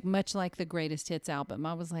that was like, much like the Greatest Hits album,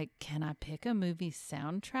 I was like, can I pick a movie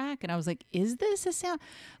soundtrack? And I was like, is this a sound?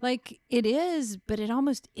 Like it is, but it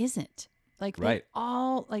almost isn't. Like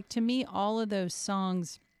to me, all of those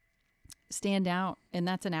songs stand out, and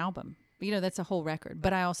that's an album. That's a whole record.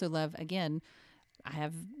 But I also love, again, I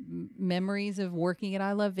have memories of working at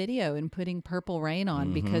I Love Video and putting Purple Rain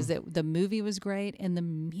on because the movie was great and the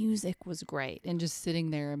music was great, and just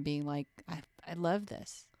sitting there and being like, I love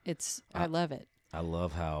this. I love it. I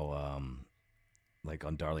love how, like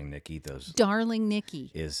on Darling Nikki, Darling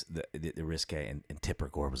Nikki is the risque, and Tipper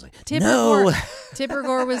Gore was like, Tipper no. Gore, Tipper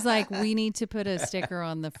Gore was like, we need to put a sticker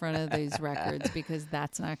on the front of these records because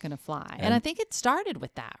that's not going to fly. And I think it started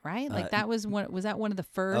with that, right? Like that was that one of the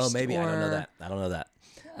first? Oh, maybe. Or, I don't know that.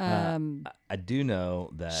 I do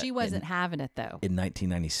know that she wasn't having it though. In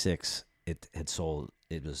 1996, it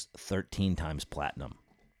was 13 times platinum.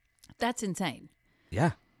 That's insane.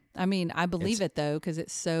 Yeah. I mean, I believe it though because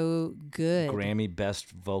it's so good. Grammy Best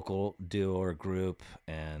Vocal Duo or Group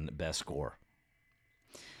and Best Score.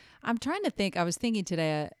 I'm trying to think. I was thinking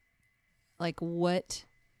today, like what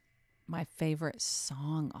my favorite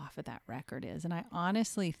song off of that record is, and I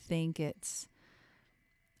honestly think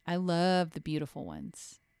I love The Beautiful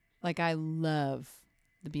Ones. Like I love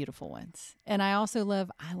The Beautiful Ones, and I also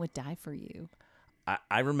love I Would Die for You.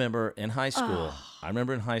 I remember in high school.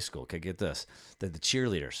 Okay, get this: that the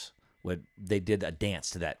cheerleaders they did a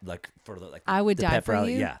dance to that, like for like I Would the Die pep for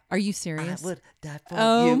rally. You. Yeah, Are you serious? I would die for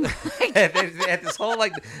Oh you. my They had this whole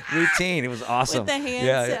like routine. It was awesome. With the hands.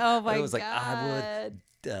 Yeah. Oh my It was like God. I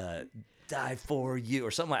would die for you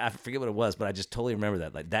or something. I forget what it was, but I just totally remember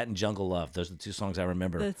that. Like that and Jungle Love. Those are the two songs I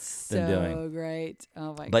remember. That's them so doing. great.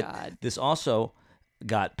 Oh my But God. this also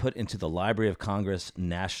got put into the Library of Congress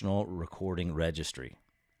National Recording Registry.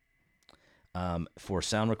 For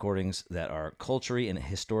sound recordings that are culturally and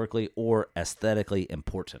historically or aesthetically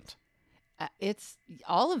important. It's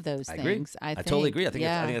all of those I things. agree. I think. totally agree. I think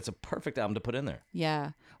Yeah. that's a perfect album to put in there.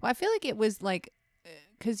 Yeah. Well, I feel like it was like,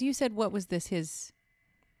 because you said, what was this?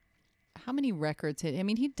 How many records? I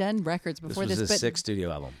mean, he'd done records before This was this, his sixth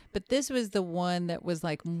studio album. but this was the one that was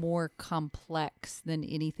like more complex than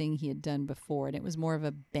anything he had done before, and it was more of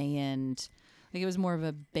a band. Like it was more of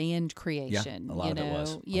a band creation. a lot of it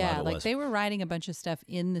was. A lot Yeah, of it like was. they were writing a bunch of stuff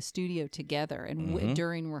in the studio together and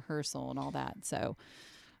during rehearsal and all that. So,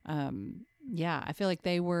 yeah, I feel like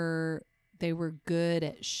they were good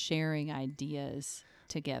at sharing ideas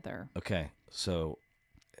together. Okay, so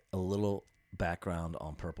a little background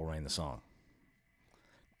on Purple Rain, the song.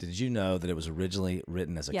 Did you know that it was originally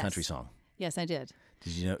written as a Yes. country song? Yes, I did.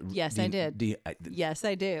 Did you know? Yes, I did. Yes,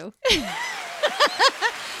 I do.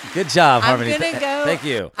 Good job, Harmony. I'm gonna go. Thank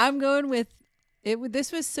you. I'm going with it.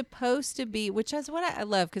 This was supposed to be, which is what I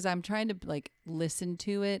love because I'm trying to like listen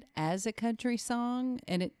to it as a country song,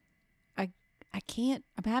 and I can't.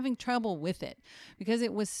 I'm having trouble with it because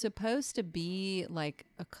it was supposed to be like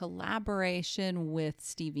a collaboration with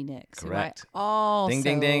Stevie Nicks. Correct. Who I also Ding,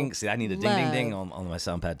 ding, ding. See, I need a ding, ding, ding love. on my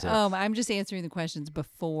sound pad, too. I'm just answering the questions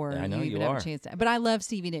before I know you you even have are. a chance to. But I love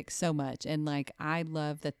Stevie Nicks so much, and like I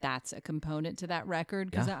love that that's a component to that record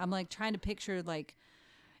because Yeah. I'm like trying to picture like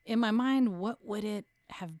in my mind what would it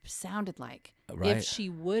have sounded like Right. if she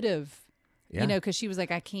would have, Yeah. you know, because she was like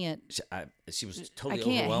I can't. She was totally I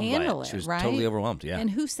can't overwhelmed handle by it. it, She was right? totally overwhelmed, yeah. And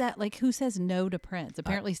who says no to Prince?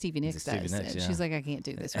 Apparently Stevie Nicks Stevie does. Nicks, And yeah. she's like, I can't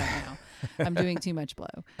do this right now. I'm doing too much blow.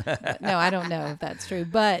 But no, I don't know if that's true.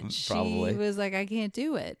 But Probably. she was like, I can't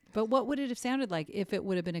do it. But what would it have sounded like if it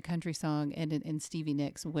would have been a country song and Stevie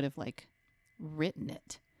Nicks would have like written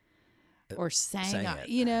it or sang it.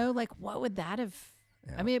 You know, like what would that have?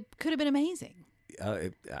 I mean, it could have been amazing.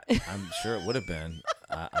 I'm sure it would have been.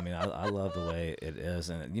 I mean, I love the way it is.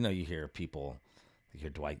 And, you know, you hear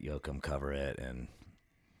Dwight Yoakam cover it. And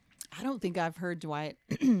I don't think I've heard Dwight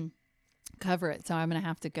cover it, so I'm going to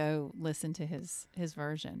have to go listen to his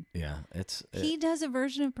version. yeah, He does a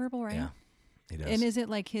version of Purple Rain. yeah, he does. And is it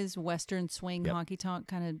like his Western swing Yep. honky tonk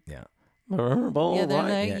kind of? yeah. Yeah, they're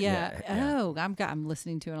like, yeah. Oh, I'm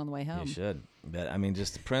listening to it on the way home. You should. But, I mean,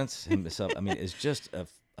 just Prince himself, I mean, is just a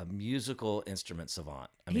musical instrument savant.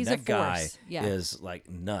 I mean, He's a that guy force. Yeah. is like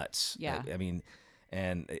nuts. Yeah. I mean,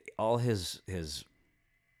 and all his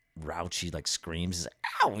raunchy like screams is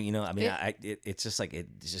ow, you know. I mean, it's just like it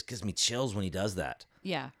just gives me chills when he does that.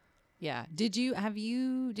 Yeah, yeah. Did you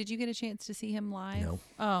get a chance to see him live? No.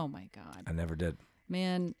 Oh my God, I never did.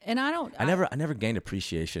 man. And I never gained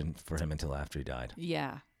appreciation for him until after he died,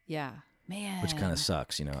 Yeah, man. which kind of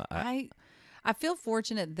sucks, you know. I feel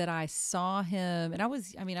fortunate that I saw him, and I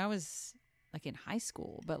was like in high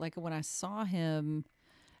school, but like when I saw him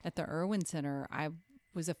at the Irwin Center, I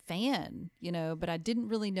was a fan, you know, but I didn't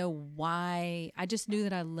really know why. I just knew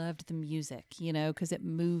that I loved the music, you know, because it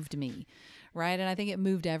moved me, right? And I think it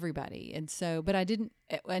moved everybody. And so, but I didn't,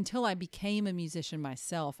 until I became a musician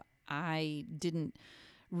myself, I didn't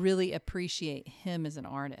really appreciate him as an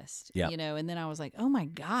artist. Yeah. You know, and then I was like, oh my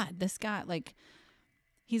God, this guy, like,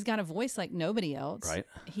 he's got a voice like nobody else. Right.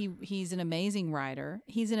 He's an amazing writer.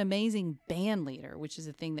 He's an amazing band leader, which is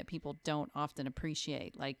a thing that people don't often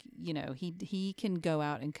appreciate. Like, you know, he can go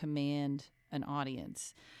out and command an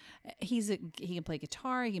audience. He can play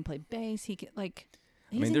guitar, he can play bass, he can like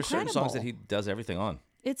he's there's certain incredible. songs that he does everything on.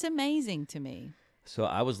 It's amazing to me. So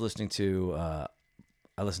I was listening to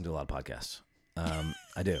I listen to a lot of podcasts.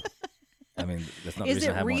 I do. I mean, that's not the Is reason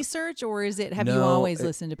I it have one. research or is it have you No, always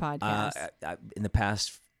listened to podcasts? In the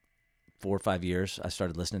past 4 or 5 years, I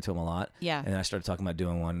started listening to them a lot. Yeah. And I started talking about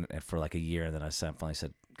doing one for like a year, and then I finally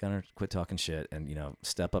said, Gunnar, quit talking shit and,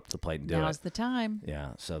 step up to the plate and do Now's it. the time.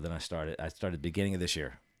 Yeah. So then I started beginning of this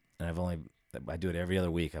year, and I do it every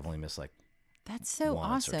other week. I've only missed like That's so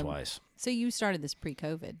once awesome. or twice. So you started this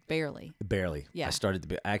pre-COVID, barely. Barely. Yeah. I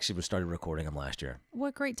actually started recording them last year.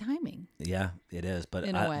 What great timing. Yeah, it is. But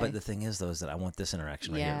In a way. but the thing is, though, is that I want this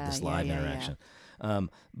interaction right here, Yeah, this yeah, live yeah, interaction.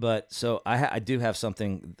 But so I do have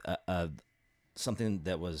something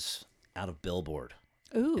that was out of Billboard,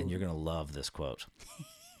 Ooh. and you're gonna love this quote.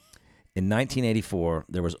 In 1984,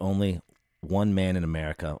 there was only one man in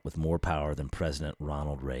America with more power than President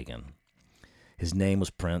Ronald Reagan. His name was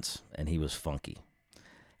Prince, and he was funky.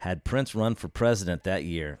 Had Prince run for president that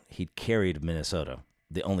year, he'd carried Minnesota,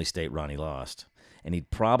 the only state Ronnie lost, and he'd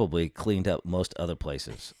probably cleaned up most other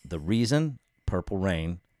places. The reason? Purple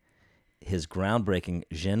Rain, his groundbreaking,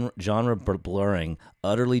 genre-blurring,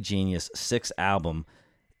 utterly genius sixth album,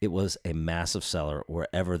 it was a massive seller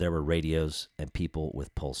wherever there were radios and people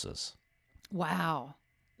with pulses. Wow.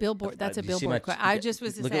 Billboard. That's a you see Billboard my- quote. I just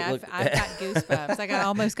was to look say, at- look- I've got goosebumps. Like I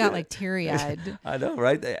almost got like teary-eyed. I know,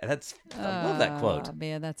 right? I love that quote.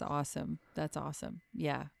 Man, that's awesome. That's awesome.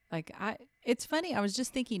 Yeah. Like it's funny. I was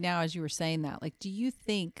just thinking now as you were saying that, like, do you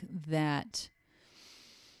think that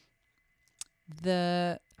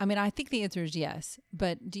I think the answer is yes,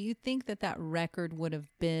 but do you think that record would have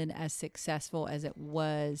been as successful as it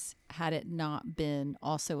was had it not been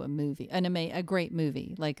also a movie, a great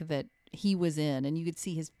movie like that he was in, and you could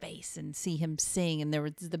see his face and see him sing, and there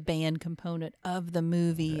was the band component of the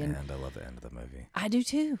movie. And I love the end of the movie. I do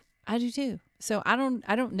too. So I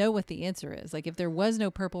don't know what the answer is. Like if there was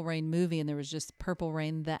no Purple Rain movie and there was just Purple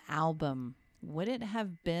Rain the album, would it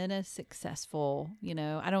have been as successful?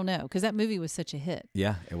 I don't know, because that movie was such a hit.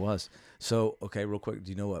 Yeah, it was. So, okay, real quick, do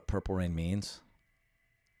you know what Purple Rain means?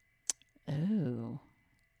 Oh.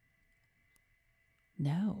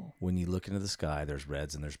 No. When you look into the sky, there's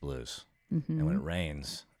reds and there's blues. Mm-hmm. And when it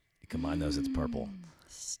rains, you combine those, it's purple.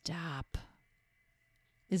 Stop.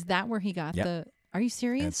 Is that where he got Yep. Are you And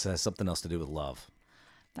serious? it's something else to do with love.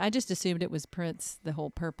 I just assumed it was Prince, the whole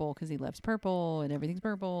purple, because he loves purple and everything's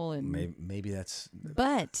purple. And Maybe that's...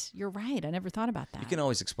 But you're right. I never thought about that. You can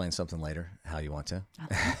always explain something later, how you want to. I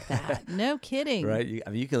like that. No kidding. Right?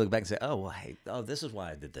 You can look back and say, oh, well, hey, this is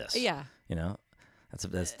why I did this. Yeah.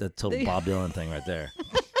 That's the total Bob Dylan thing right there.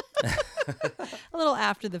 A little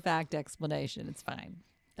after the fact explanation. It's fine.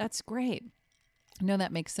 That's great. No,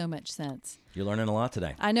 that makes so much sense. You're learning a lot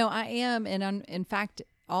today. I know I am. And in fact,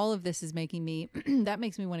 all of this is making me, that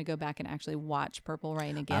makes me want to go back and actually watch Purple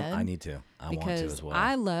Rain again. I need to. I want to as well.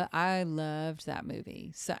 I loved that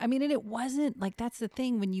movie. So, and it wasn't like, that's the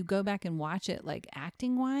thing when you go back and watch it, like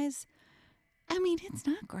acting wise, it's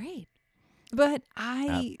not great. But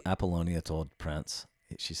Apollonia told Prince,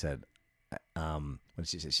 she said, what did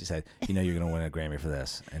she say? She said, you're going to win a Grammy for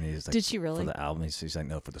this. And he's like, Did she really? For the album? She's like,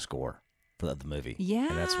 no, for the score, for the movie. Yeah.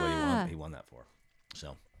 And that's what he won that for.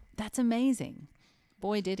 So. That's amazing.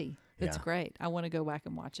 Boy, did he. It's Yeah. great. I want to go back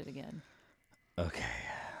and watch it again. Okay.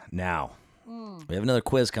 Now, we have another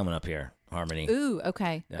quiz coming up here, Harmony. Ooh,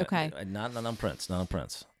 okay. Okay. Not on Prince. Not on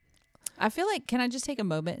Prince. I feel like, can I just take a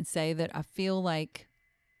moment and say that I feel like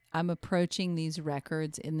I'm approaching these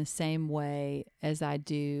records in the same way as I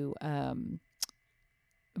do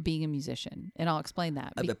being a musician. And I'll explain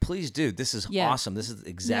that. But please do. This is Yeah. awesome. This is the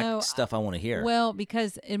exact stuff I want to hear. Well,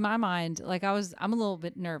 because in my mind, like I'm a little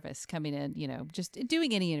bit nervous coming in, just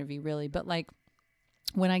doing any interview really. But like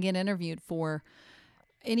when I get interviewed for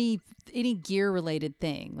any gear related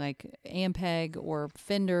thing, like Ampeg or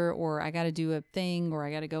Fender, or I got to do a thing, or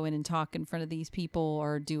I got to go in and talk in front of these people,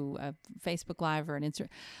 or do a Facebook Live or an Instagram.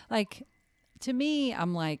 Like to me,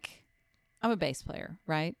 I'm a bass player,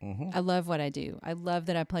 right? Mm-hmm. I love what I do. I love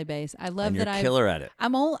that I play bass. I love and you're that a killer at it.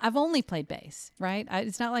 I've only played bass, right?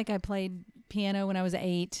 It's not like I played piano when I was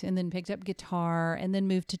 8 and then picked up guitar and then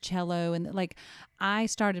moved to cello. And like I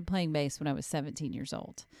started playing bass when I was 17 years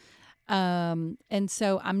old. And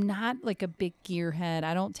so I'm not like a big gearhead.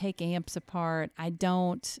 I don't take amps apart. I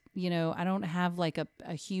don't have like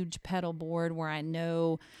a huge pedal board where I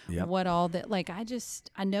know Yep. what all that, like,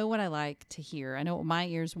 I know what I like to hear. I know what my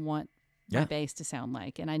ears want my Yeah. bass to sound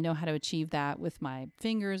like. And I know how to achieve that with my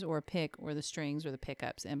fingers or a pick or the strings or the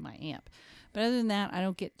pickups in my amp. But other than that, I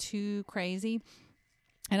don't get too crazy.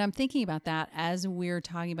 And I'm thinking about that as we're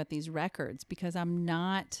talking about these records, because I'm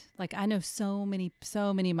not like, I know so many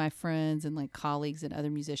of my friends and like colleagues and other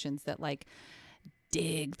musicians that like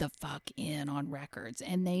dig the fuck in on records,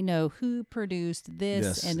 and they know who produced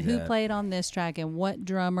this and who played on this track and what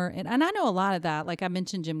drummer. And I know a lot of that. Like I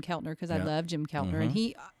mentioned Jim Keltner because I love Jim Keltner, and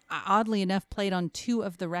he oddly enough played on 2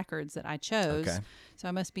 of the records that I chose. Okay. So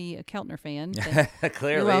I must be a Keltner fan.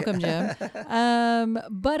 Clearly. You're welcome, Jim.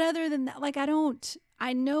 But other than that, like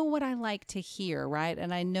I know what I like to hear, right?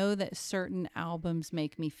 And I know that certain albums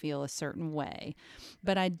make me feel a certain way,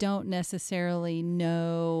 but I don't necessarily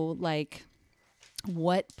know like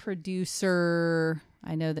what producer.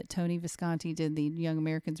 I know that Tony Visconti did the Young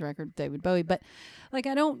Americans record, David Bowie, but like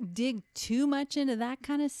I don't dig too much into that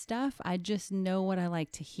kind of stuff. I just know what I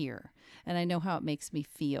like to hear, and I know how it makes me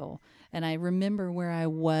feel. And I remember where I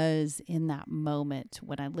was in that moment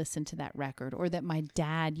when I listened to that record, or that my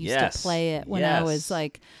dad used to play it when I was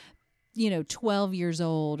like, 12 years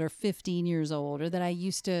old or 15 years old, or that I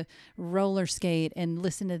used to roller skate and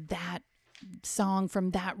listen to that song from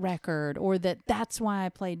that record, or that's why I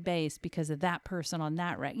played bass because of that person on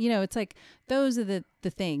that record. It's like those are the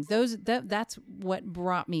things. That's what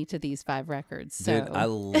brought me to these 5 records. So. Dude, I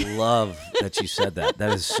love that you said that.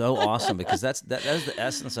 That is so awesome, because that is the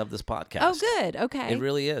essence of this podcast. Oh, good. Okay. It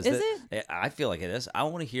really is. Is it? I feel like it is. I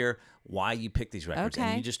want to hear why you picked these records,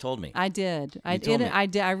 and you just told me. I did. I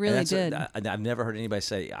really And did. I've never heard anybody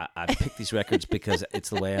say I picked these records because it's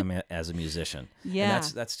the way I'm as a musician. Yeah, and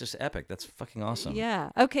that's just epic. That's fucking awesome. Yeah.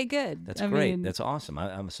 Okay. Good. That's great. That's awesome.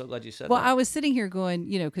 I'm so glad you said that. Well, I was sitting here going,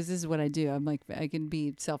 because this is what I do. I'm like, I can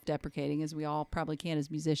be self-deprecating, as we all probably can as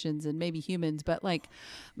musicians and maybe humans, but like,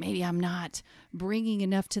 maybe I'm not bringing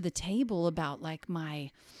enough to the table about like my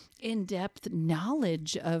in-depth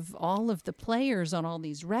knowledge of all of the players on all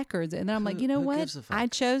these records. And then I'm like, you know what? I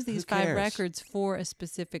chose these 5 records for a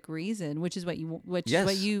specific reason, which is what you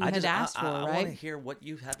had asked for, right? I want to hear what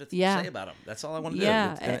you have to say about them. That's all I want to do.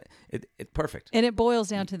 Yeah. It's perfect. And it boils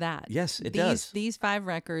down to that. Yes, it does. These 5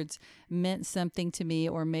 records meant something to me,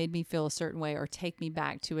 or made me feel a certain way, or take me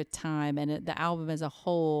back to a time. And the album as a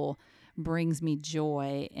whole brings me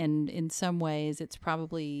joy. And in some ways, it's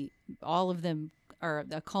probably all of them are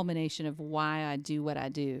a culmination of why I do what I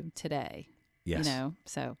do today. Yes.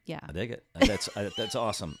 So yeah. I dig it. That's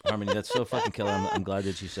awesome. Harmony, that's so fucking killer. I'm glad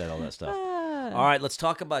that you said all that stuff. All right, let's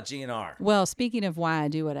talk about GNR. Well, speaking of why I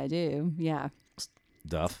do what I do, yeah.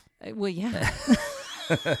 Duff. Well, yeah.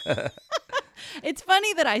 It's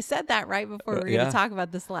funny that I said that right before we were going to talk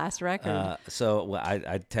about this last record. I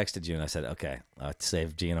texted you and I said, okay,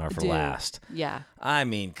 save GNR for last. Yeah. I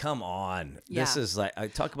mean, come on. Yeah. This is like, I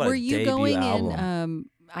talk about were a you debut going album. in,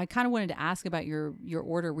 I kind of wanted to ask about your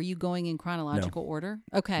order. Were you going in chronological order?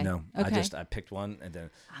 Okay. No. Okay. I picked one, and then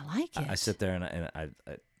I like it. I sit there and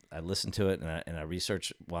I listen to it, and I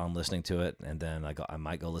research while I'm listening to it, and then I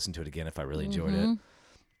might go listen to it again if I really enjoyed it.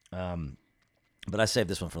 But I saved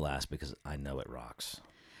this one for last because I know it rocks.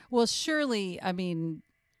 Well, surely, I mean,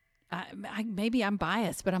 maybe I'm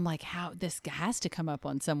biased, but I'm like, how this has to come up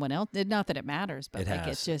on someone else. Not that it matters, but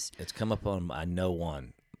it's come up on. I know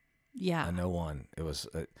one. Yeah, I know one. It was,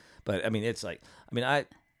 but I mean, it's like,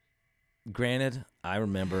 Granted, I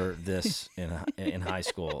remember this in high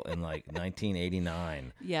school in like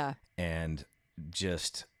 1989. Yeah, and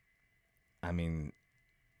just, I mean,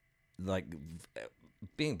 like,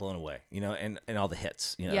 being blown away, and all the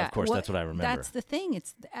hits, yeah. Of course, that's what I remember. That's the thing.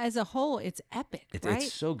 It's, as a whole, it's epic, right?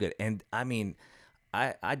 It's so good. And I mean,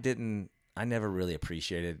 I never really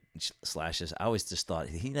appreciated Slash's. I always just thought,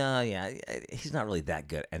 he's not really that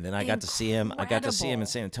good. And then I got to see him. I got to see him in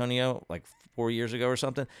San Antonio like 4 years ago or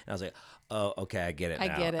something. And I was like, oh, okay, I get it now.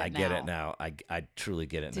 I get it now. I truly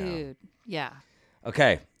get it now. Dude, yeah.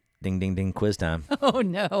 Okay. Ding, ding, ding, quiz time. Oh,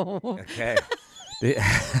 no. Okay.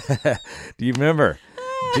 Do you remember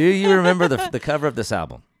the cover of this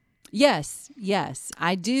album? Yes,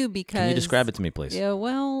 I do, because... Can you describe it to me, please? Yeah,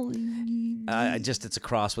 well... it's a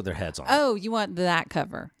cross with their heads on it. Oh, you want that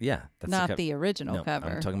cover? Yeah. That's not the original cover.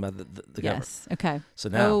 I'm talking about the cover. Yes, okay. So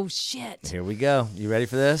now... Oh, shit. Here we go. You ready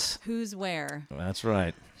for this? Who's where? That's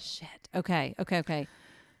right. Shit. Okay.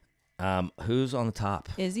 Who's on the top?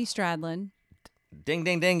 Izzy Stradlin. Ding,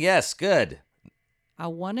 ding, ding. Yes, good. I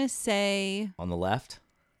want to say... On the left?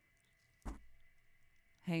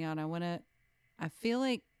 hang on. I feel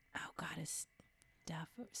like, oh God, is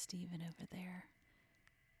Steven over there?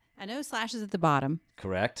 I know Slash is at the bottom.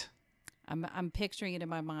 Correct. I'm picturing it in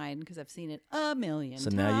my mind because I've seen it a million times. So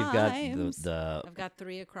now you've got the I've got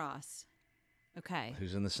 3 across. Okay.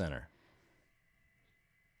 who's in the center?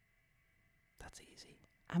 That's easy.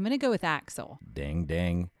 I'm going to go with Axel. Ding,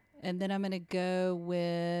 ding. And then I'm going to go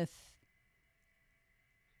with,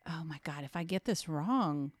 oh my God, if I get this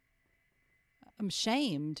wrong, I'm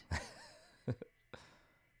shamed.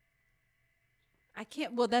 I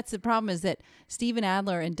can't. Well, that's the problem is that Steven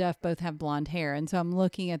Adler and Duff both have blonde hair. And so I'm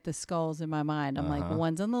looking at the skulls in my mind. I'm like,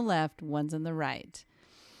 one's on the left, one's on the right.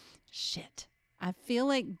 Shit. I feel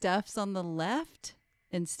like Duff's on the left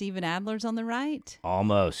and Steven Adler's on the right.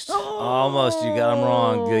 Almost. Almost. You got them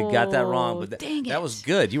wrong. You got that wrong. But Dang that it. was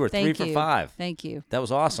good. You were Thank 3 for you. 5. Thank you. That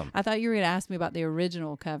was awesome. I thought you were going to ask me about the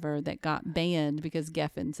original cover that got banned because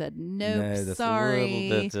Geffen said, nope, No, that's sorry. a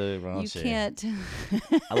little bit too you raunchy. can't.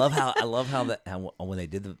 I love how when they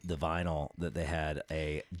did the vinyl that they had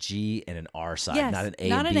a G and an R side, Yes, not an A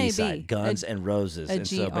not and an B AB. side. Guns and Roses. a And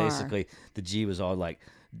so GR. basically the G was all like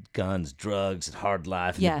guns, drugs, and hard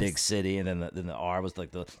life in Yes. the big city, and then the R was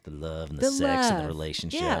like the love and the sex and the love.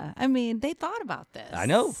 relationship. Yeah. I mean, they thought about this. I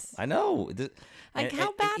know. Like, how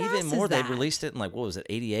and badass even more, is they that? released it in like, what was it,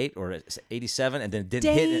 88 or 87, and then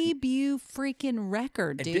didn't hit it. Debut freaking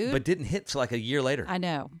record, and dude. but didn't hit till like a year later. I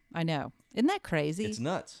know. Isn't that crazy? It's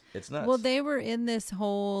nuts. It's nuts. Well, they were in this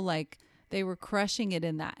whole, like, they were crushing it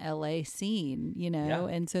in that LA scene, you know?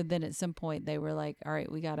 Yeah. And so then at some point they were like, all right,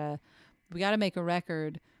 we gotta make a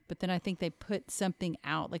record. But then I think they put something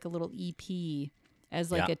out, like a little EP as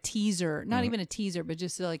like Yeah. a teaser, not even a teaser, but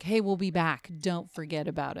just like, hey, we'll be back. Don't forget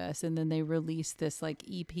about us. And then they released this like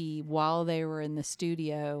EP while they were in the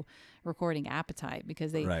studio recording Appetite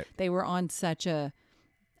because Right. they were on such a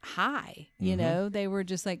high, you know, they were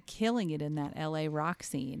just like killing it in that LA rock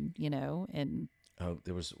scene, you know, and Oh,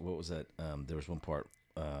 there was, what was that? There was one part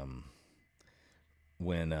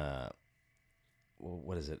when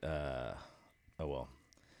what is it?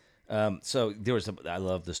 So there was I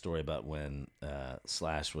love the story about when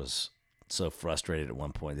Slash was so frustrated at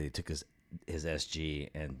one point that he took his SG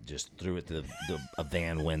and just threw it to a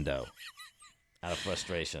van window out of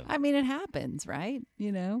frustration. I mean, it happens, right?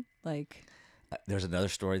 You know, like There's another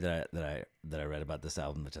story that I read about this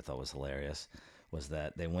album, which I thought was hilarious, was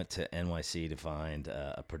that they went to NYC to find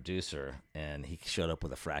a producer, and he showed up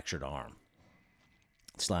with a fractured arm.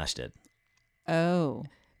 Slash did. oh,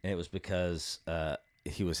 And it was because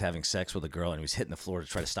he was having sex with a girl, and he was hitting the floor to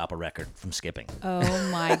try to stop a record from skipping. oh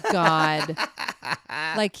my God.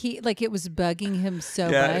 Like it was bugging him so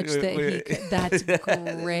Yeah, much that that's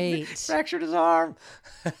great. Fractured his arm.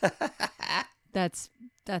 That's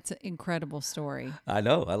an incredible story. I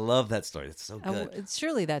know. I love that story. It's so good.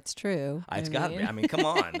 Surely that's true. It's got to be. I mean, come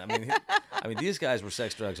on. I mean, these guys were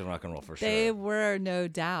sex, drugs, and rock and roll for sure. They were, no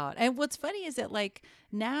doubt. And what's funny is that like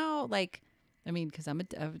now, like, I mean, because I'm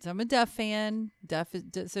a Duff fan. Duff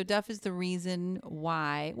is the reason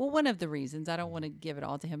why. Well, one of the reasons. I don't want to give it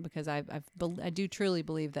all to him because I do truly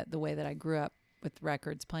believe that the way that I grew up with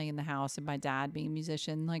records playing in the house and my dad being a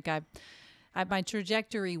musician, like my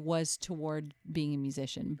trajectory was toward being a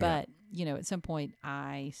musician. But you know, at some point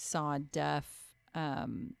I saw Duff.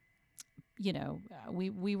 You know,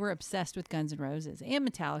 we were obsessed with Guns N' Roses and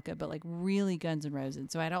Metallica, but like really Guns N'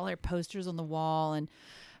 Roses. So I had all their posters on the wall, and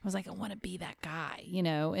I was like, I want to be that guy, you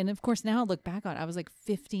know. And of course, now I look back on it, I was like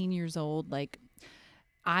 15 years old, like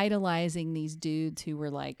idolizing these dudes who were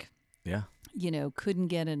like, Yeah. you know, couldn't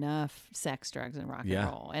get enough sex, drugs, and rock Yeah.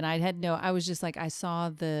 and roll. And I was just like, I saw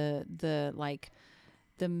the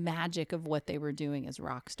magic of what they were doing as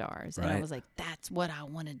rock stars. And I Right. was like, that's what I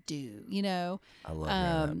want to do, you know? I love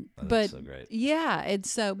hearing that. But That's so great. yeah, and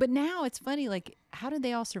so, but now it's funny, like, how did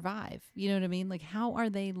they all survive? You know what I mean? Like, how are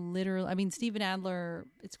they literally, I mean, Steven Adler,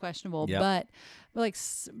 it's questionable, Yep. but like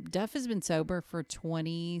Duff has been sober for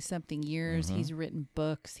 20 something years. Mm-hmm. He's written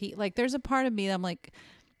books. There's a part of me that I'm like,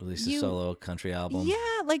 Released a solo country album. yeah,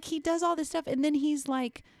 like he does all this stuff. And then he's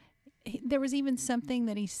like, there was even something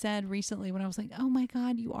that he said recently when I was like, oh my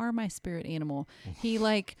God, you are my spirit animal. He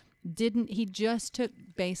he just took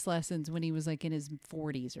bass lessons when he was like in his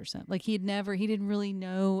 40s or something. Like he didn't really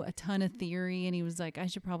know a ton of theory. And he was like, I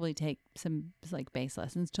should probably take some like bass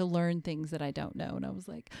lessons to learn things that I don't know. And I was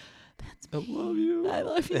like, I love you. I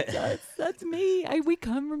love you. That's me. We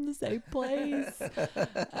come from the same place.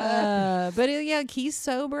 But he's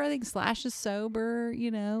sober. I think Slash is sober.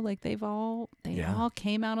 You know, like they all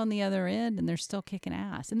came out on the other end, and they're still kicking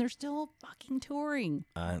ass, and they're still fucking touring.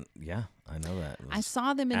 Yeah, I know that. I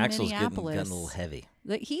saw them in Axel's Minneapolis. getting a little heavy.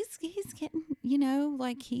 Like he's getting, you know,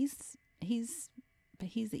 like he's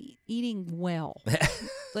eating well.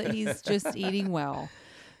 Like he's just eating well.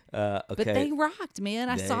 Okay. But they rocked, man.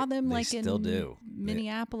 I saw them they like still in do.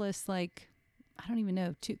 Minneapolis, like I don't even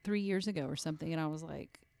know, 2-3 years ago or something, and I was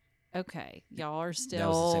like, okay, y'all are still That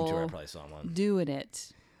was the same tour I probably saw him on. doing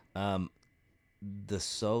it. The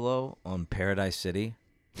solo on Paradise City.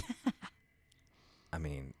 I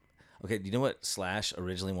mean, okay. Do you know what Slash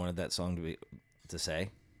originally wanted that song to say?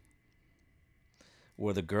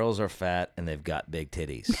 Where the girls are fat and they've got big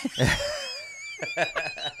titties.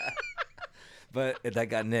 But that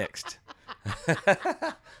got nixed.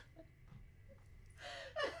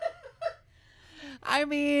 I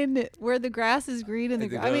mean, where the grass is green and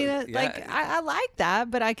I like that,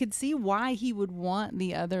 but I could see why he would want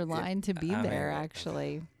the other line to be there.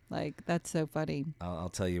 Actually, like that's so funny. I'll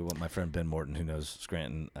tell you what my friend Ben Morton, who knows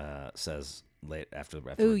Scranton, says late after.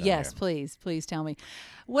 Oh yes, please tell me.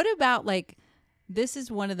 What about like? This is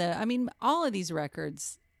one of the. I mean, all of these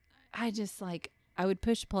records, I just like. I would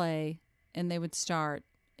push play, and they would start,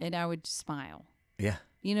 and I would smile. Yeah.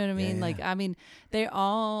 You know what I mean? Yeah. Like, I mean, they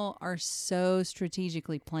all are so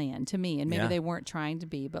strategically planned to me, and maybe they weren't trying to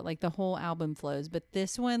be, but like the whole album flows. But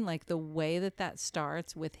this one, like the way that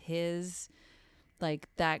starts with his, like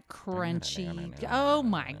that crunchy, oh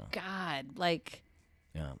my God. Like,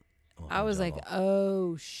 yeah. I was like,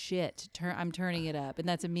 oh shit, I'm turning it up. And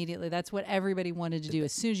that's what everybody wanted to do.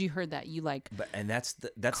 As soon as you heard that, you like, and that's the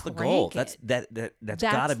goal. That's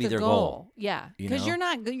gotta be their goal. Yeah. Because you're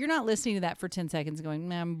not listening to that for 10 seconds going,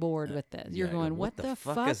 man, I'm bored with this. You're going, what the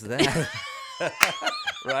fuck is that?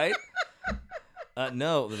 Right?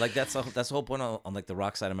 No, like that's the whole point on like the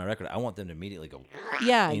rock side of my record. I want them to immediately go.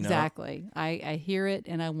 Yeah, exactly. I hear it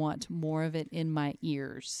and I want more of it in my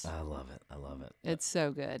ears. I love it. It's so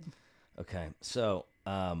good. Okay, so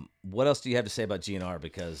what else do you have to say about GNR?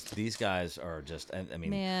 Because these guys are just, I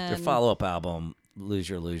mean, their follow-up album, Lose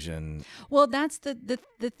Your Illusion. Well, that's the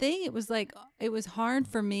thing. It was like, it was hard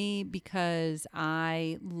for me because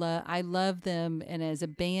I love them, and as a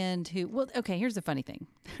band who, well, okay, here's the funny thing.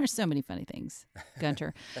 There's so many funny things,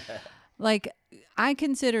 Gunter. Like, I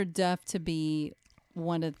consider Duff to be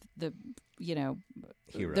one of the, you know,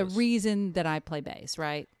 heroes. The reason that I play bass,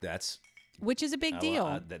 right? Which is a big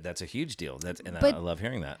deal. That's a huge deal. I love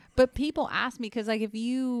hearing that. But people ask me, because like if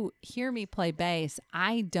you hear me play bass,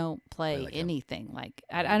 I don't play anything. Like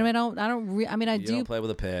I don't play with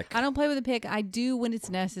a pick. I don't play with a pick. I do when it's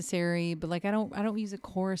necessary, but like I don't use a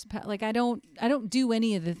chorus. Like I don't do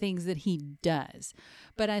any of the things that he does.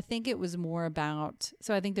 But I think it was more about.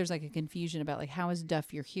 So I think there's like a confusion about like how is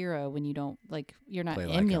Duff your hero when you don't like you're not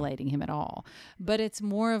emulating him at all. But it's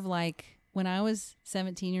more of like when I was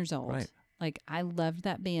 17 years old. Right. Like, I loved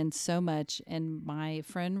that band so much. And my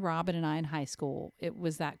friend Robin and I in high school, it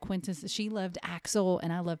was that quintessence. She loved Axl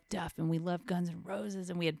and I loved Duff, and we loved Guns N' Roses,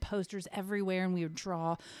 and we had posters everywhere, and we would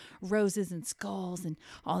draw roses and skulls and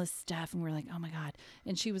all this stuff. And we were like, oh my God.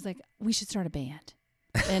 And she was like, we should start a band.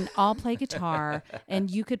 And I'll play guitar and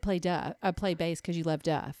you could play bass because you love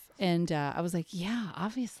Duff. And I was like, yeah,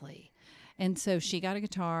 obviously. And so she got a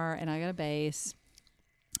guitar and I got a bass,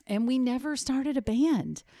 and we never started a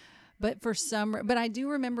band. But I do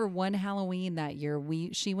remember one Halloween that year.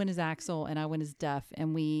 She went as Axl and I went as Duff,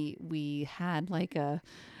 and we had like a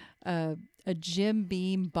Jim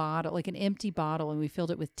Beam bottle, like an empty bottle, and we filled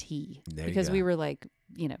it with tea because we were like,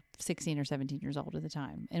 16 or 17 years old at the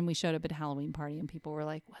time, and we showed up at a Halloween party, and people were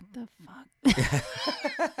like, "What the fuck?"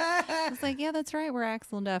 I was like, "Yeah, that's right, we're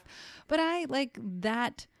Axl and Duff." But I like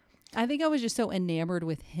that. I think I was just so enamored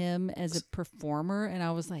with him as a performer, and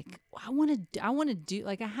I was like, I want to do,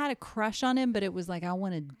 like, I had a crush on him, but it was like, I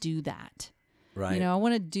want to do that. Right. I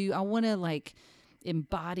want to like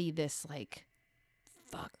embody this, like,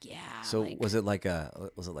 fuck yeah. So was it like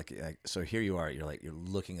so here you are, you're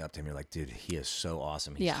looking up to him, you're like, dude, he is so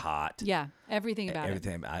awesome. He's hot. Yeah. Everything about it.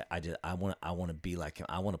 Everything. I want to be like him.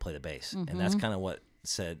 I want to play the bass. Mm-hmm. And that's kind of what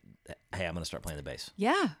said, hey, I'm going to start playing the bass.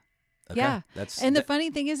 Yeah. Okay. Yeah. The funny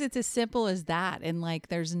thing is, it's as simple as that. And like,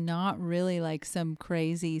 there's not really like some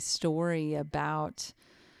crazy story about,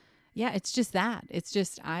 it's just that. It's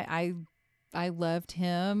just, I loved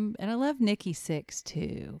him, and I love Nikki Sixx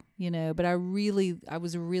too, but I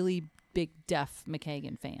was really big Duff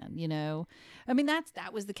McKagan fan, you know? I mean, that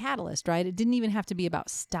was the catalyst, right? It didn't even have to be about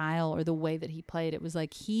style or the way that he played. It was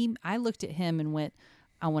like I looked at him and went,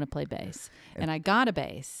 I want to play bass. And I got a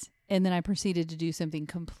bass. And then I proceeded to do something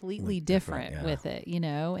completely different with it, you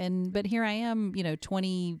know? But here I am, you know,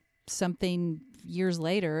 20 something years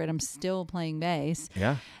later, and I'm still playing bass.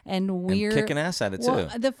 Yeah. And we're kicking ass at it too.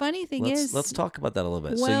 The funny thing is, let's talk about that a little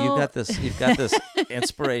bit. Well, so you've got this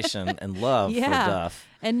inspiration and love for Duff.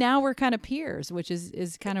 And now we're kind of peers, which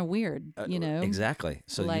is kind of weird, you know? Exactly.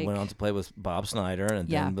 So you went on to play with Bob Snyder and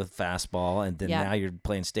then with Fastball, and then now you're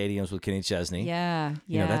playing stadiums with Kenny Chesney. Yeah,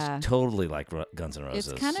 You know, that's totally like Guns N' Roses.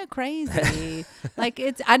 It's kind of crazy.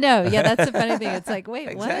 I know. Yeah, that's the funny thing. It's like, wait,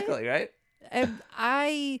 exactly, what?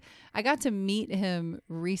 Right? I got to meet him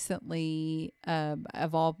recently,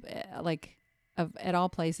 at all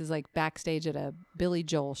places, like backstage at a Billy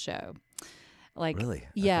Joel show. Like, really?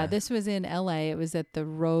 Yeah, Okay. this was in LA. It was at the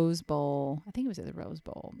Rose Bowl. I think it was at the Rose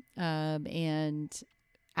Bowl. And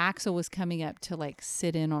Axl was coming up to like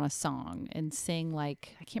sit in on a song and sing,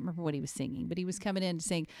 like, I can't remember what he was singing, but he was coming in to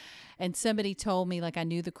sing. And somebody told me, like, I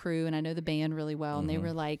knew the crew and I know the band really well. And they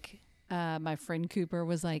were like, my friend Cooper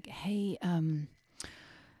was like, hey,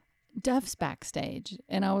 Duff's backstage.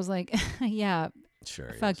 And I was like, yeah,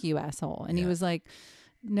 Sure. fuck you, asshole. And he was like,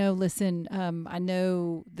 no, listen, I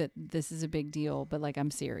know that this is a big deal, but like,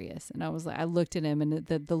 I'm serious. And I was like, I looked at him, and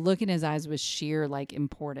the look in his eyes was sheer like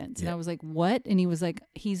importance. And I was like, what? And he was like,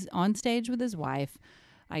 he's on stage with his wife.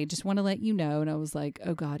 I just want to let you know. And I was like,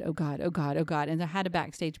 oh God, oh God, oh God, oh God. And I had a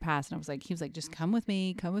backstage pass, and I was like, he was like, just come with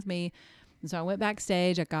me, come with me. And so I went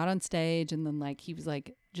backstage, I got on stage, and then like, he was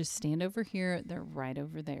like, just stand over here. They're right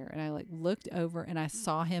over there. And I like looked over and I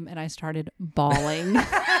saw him and I started bawling. This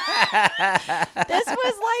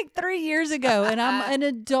was like 3 years ago, and I'm an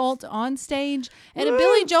adult on stage at a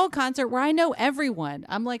Billy Joel concert where I know everyone.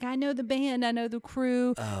 I'm like, I know the band, I know the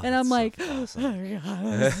crew, and I'm like, awesome. oh my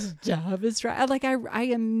God, this job is right. Like I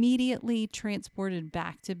immediately transported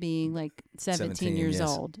back to being like 17 years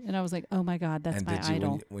old, and I was like, oh my God, that's my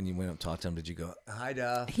idol. When you went up and talked to him, did you go, hi,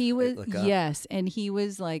 Duff? He was, yes, and he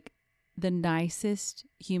was like the nicest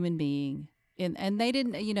human being. And they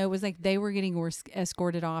didn't, you know, it was like they were getting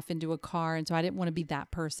escorted off into a car. And so I didn't want to be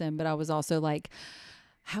that person. But I was also like,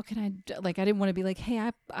 how can I, like, I didn't want to be like,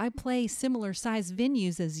 hey, I play similar size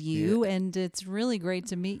venues as you. Yeah. And it's really great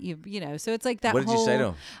to meet you, you know. So it's like that. What did you say to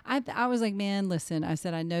him? I was like, man, listen, I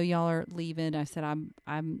said, I know y'all are leaving. I said,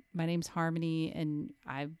 my name's Harmony, and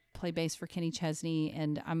I play bass for Kenny Chesney,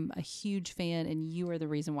 and I'm a huge fan, and you are the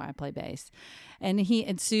reason why I play bass.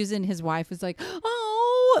 And Susan, his wife, was like,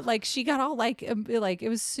 oh, like she got all like it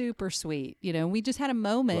was super sweet, you know. We just had a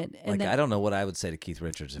moment. Well, and I don't know what I would say to Keith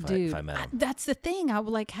Richards if I met him. That's the thing. I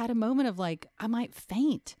like had a moment of like, I might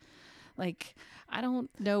faint. Like, I don't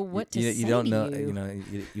know what to say. You don't know. You know,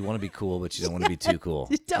 you want to be cool, but you don't want to be too cool.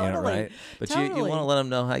 Totally. You know, right? But you want to let them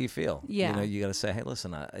know how you feel. Yeah. You know, you got to say, hey,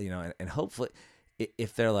 listen, and hopefully,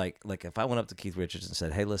 if they're like if I went up to Keith Richards and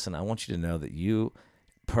said, hey, listen, I want you to know that you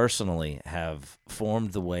personally have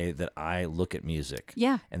formed the way that I look at music.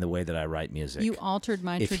 Yeah. And the way that I write music. You altered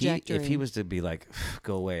my trajectory. If he was to be like,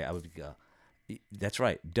 go away, I would go, that's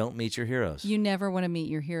right. Don't meet your heroes. You never want to meet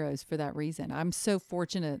your heroes for that reason. I'm so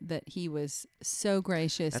fortunate that he was so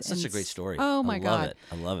gracious. That's such a great story. Oh my God.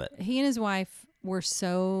 I love it. He and his wife were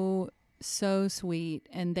so sweet,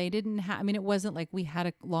 and they didn't have, I mean, it wasn't like we had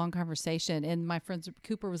a long conversation, and my friend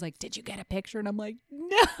Cooper was like, did you get a picture? And I'm like,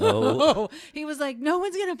 no. Oh. He was like, no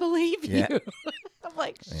one's gonna believe you. I'm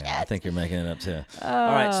like, shit. Yeah, I think you're making it up too. All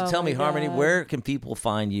right, so tell me, Harmony, where can people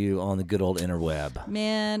find you on the good old interweb?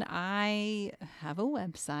 Man, I have a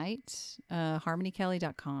website,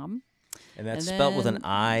 harmonykelly.com. And that's spelled with an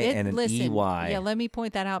I and an EY. Yeah, let me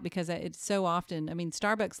point that out, because it's so often, I mean,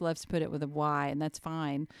 Starbucks loves to put it with a Y, and that's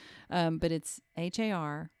fine. But it's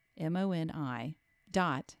HARMONI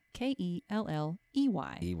 .KELLEY.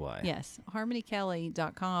 EY. Yes,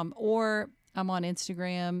 harmonykelly.com. Or I'm on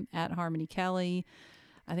Instagram at Harmony Kelly.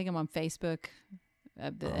 I think I'm on Facebook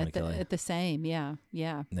at the same. Yeah.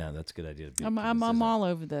 No, that's a good idea. I'm all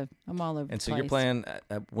over the And so place. you're playing,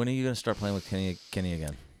 when are you going to start playing with Kenny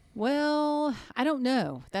again? Well, I don't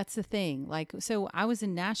know. That's the thing. Like, so I was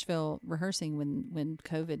in Nashville rehearsing when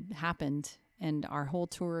COVID happened, and our whole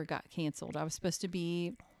tour got canceled. I was supposed to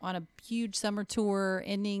be on a huge summer tour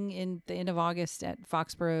ending in the end of August at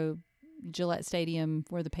Foxborough Gillette Stadium,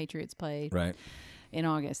 where the Patriots played. Right. In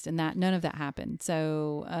August, and none of that happened.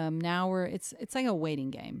 So now it's like a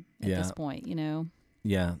waiting game at this point, you know.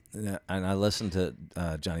 Yeah, and I listened to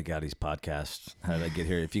Johnny Gaudi's podcast, How Did I Get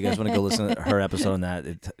Here? If you guys want to go listen to her episode on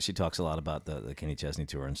that, she talks a lot about the Kenny Chesney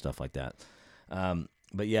tour and stuff like that.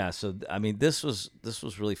 But yeah, so I mean, this was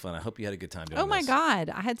really fun. I hope you had a good time doing this. Oh my God,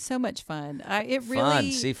 I had so much fun. It really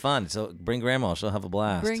Fun. See, fun. So bring Grandma; she'll have a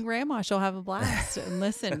blast. Bring Grandma; she'll have a blast. And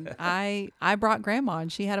listen, I brought Grandma,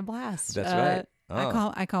 and she had a blast. That's right.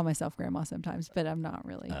 I call myself Grandma sometimes, but I'm not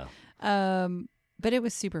really. Oh. But it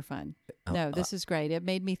was super fun. No, this is great. It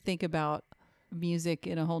made me think about music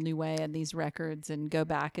in a whole new way and these records, and go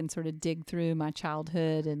back and sort of dig through my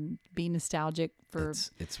childhood and be nostalgic for.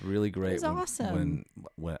 It's really great. It's awesome. When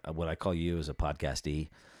what I call you is a podcastee.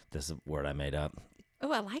 This is a word I made up.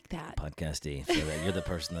 Oh, I like that. Podcastee. So that you're the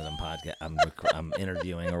person that I'm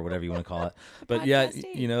interviewing or whatever you want to call it. But Podcastee.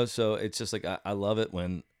 yeah, so it's just like I love it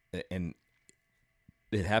when, and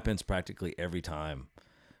it happens practically every time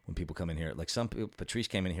when people come in here. Like some people, Patrice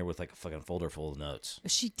came in here with like a fucking folder full of notes.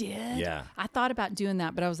 She did? Yeah. I thought about doing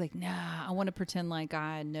that, but I was like, nah, I want to pretend like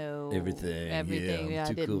I know Everything. Yeah,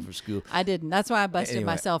 I'm too cool for school. I didn't. That's why I busted Anyway.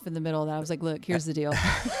 myself in the middle of that. I was like, look, here's the deal.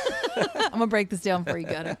 I'm going to break this down before you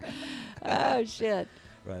go. Oh, shit.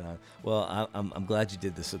 Right on. Well, I'm glad you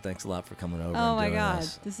did this, so thanks a lot for coming over. Oh, and my doing God.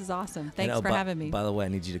 This. Is awesome. Thanks for having me. By the way, I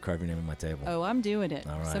need you to carve your name on my table. Oh, I'm doing it.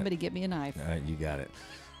 All right. Somebody get me a knife. All right, you got it.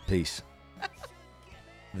 Peace.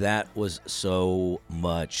 That was so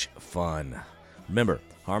much fun. Remember,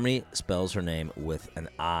 Harmony spells her name with an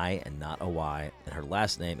I and not a Y, and her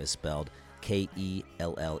last name is spelled Kelley.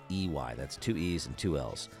 That's 2 E's and 2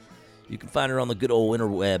 L's. You can find her on the good old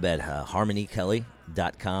interweb at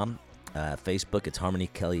harmonykelly.com. Facebook, it's Harmony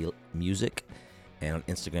Kelly Music, and on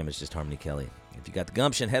Instagram, it's just Harmony Kelly. If you got the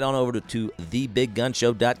gumption, head on over to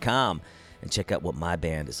thebiggunshow.com and check out what my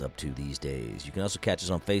band is up to these days. You can also catch us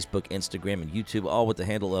on Facebook, Instagram, and YouTube, all with the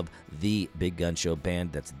handle of The Big Gun Show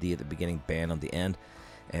Band. That's the at the beginning, band on the end.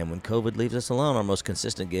 And when COVID leaves us alone, our most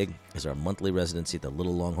consistent gig is our monthly residency at the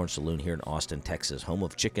Little Longhorn Saloon here in Austin, Texas, home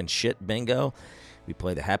of Chicken Shit Bingo. We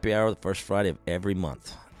play the happy hour the first Friday of every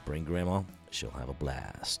month. Bring Grandma, she'll have a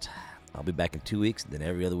blast. I'll be back in 2 weeks, then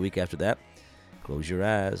every other week after that. Close your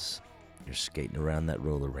eyes. You're skating around that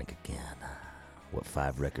roller rink again. What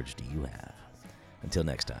 5 records do you have? Until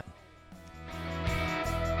next time.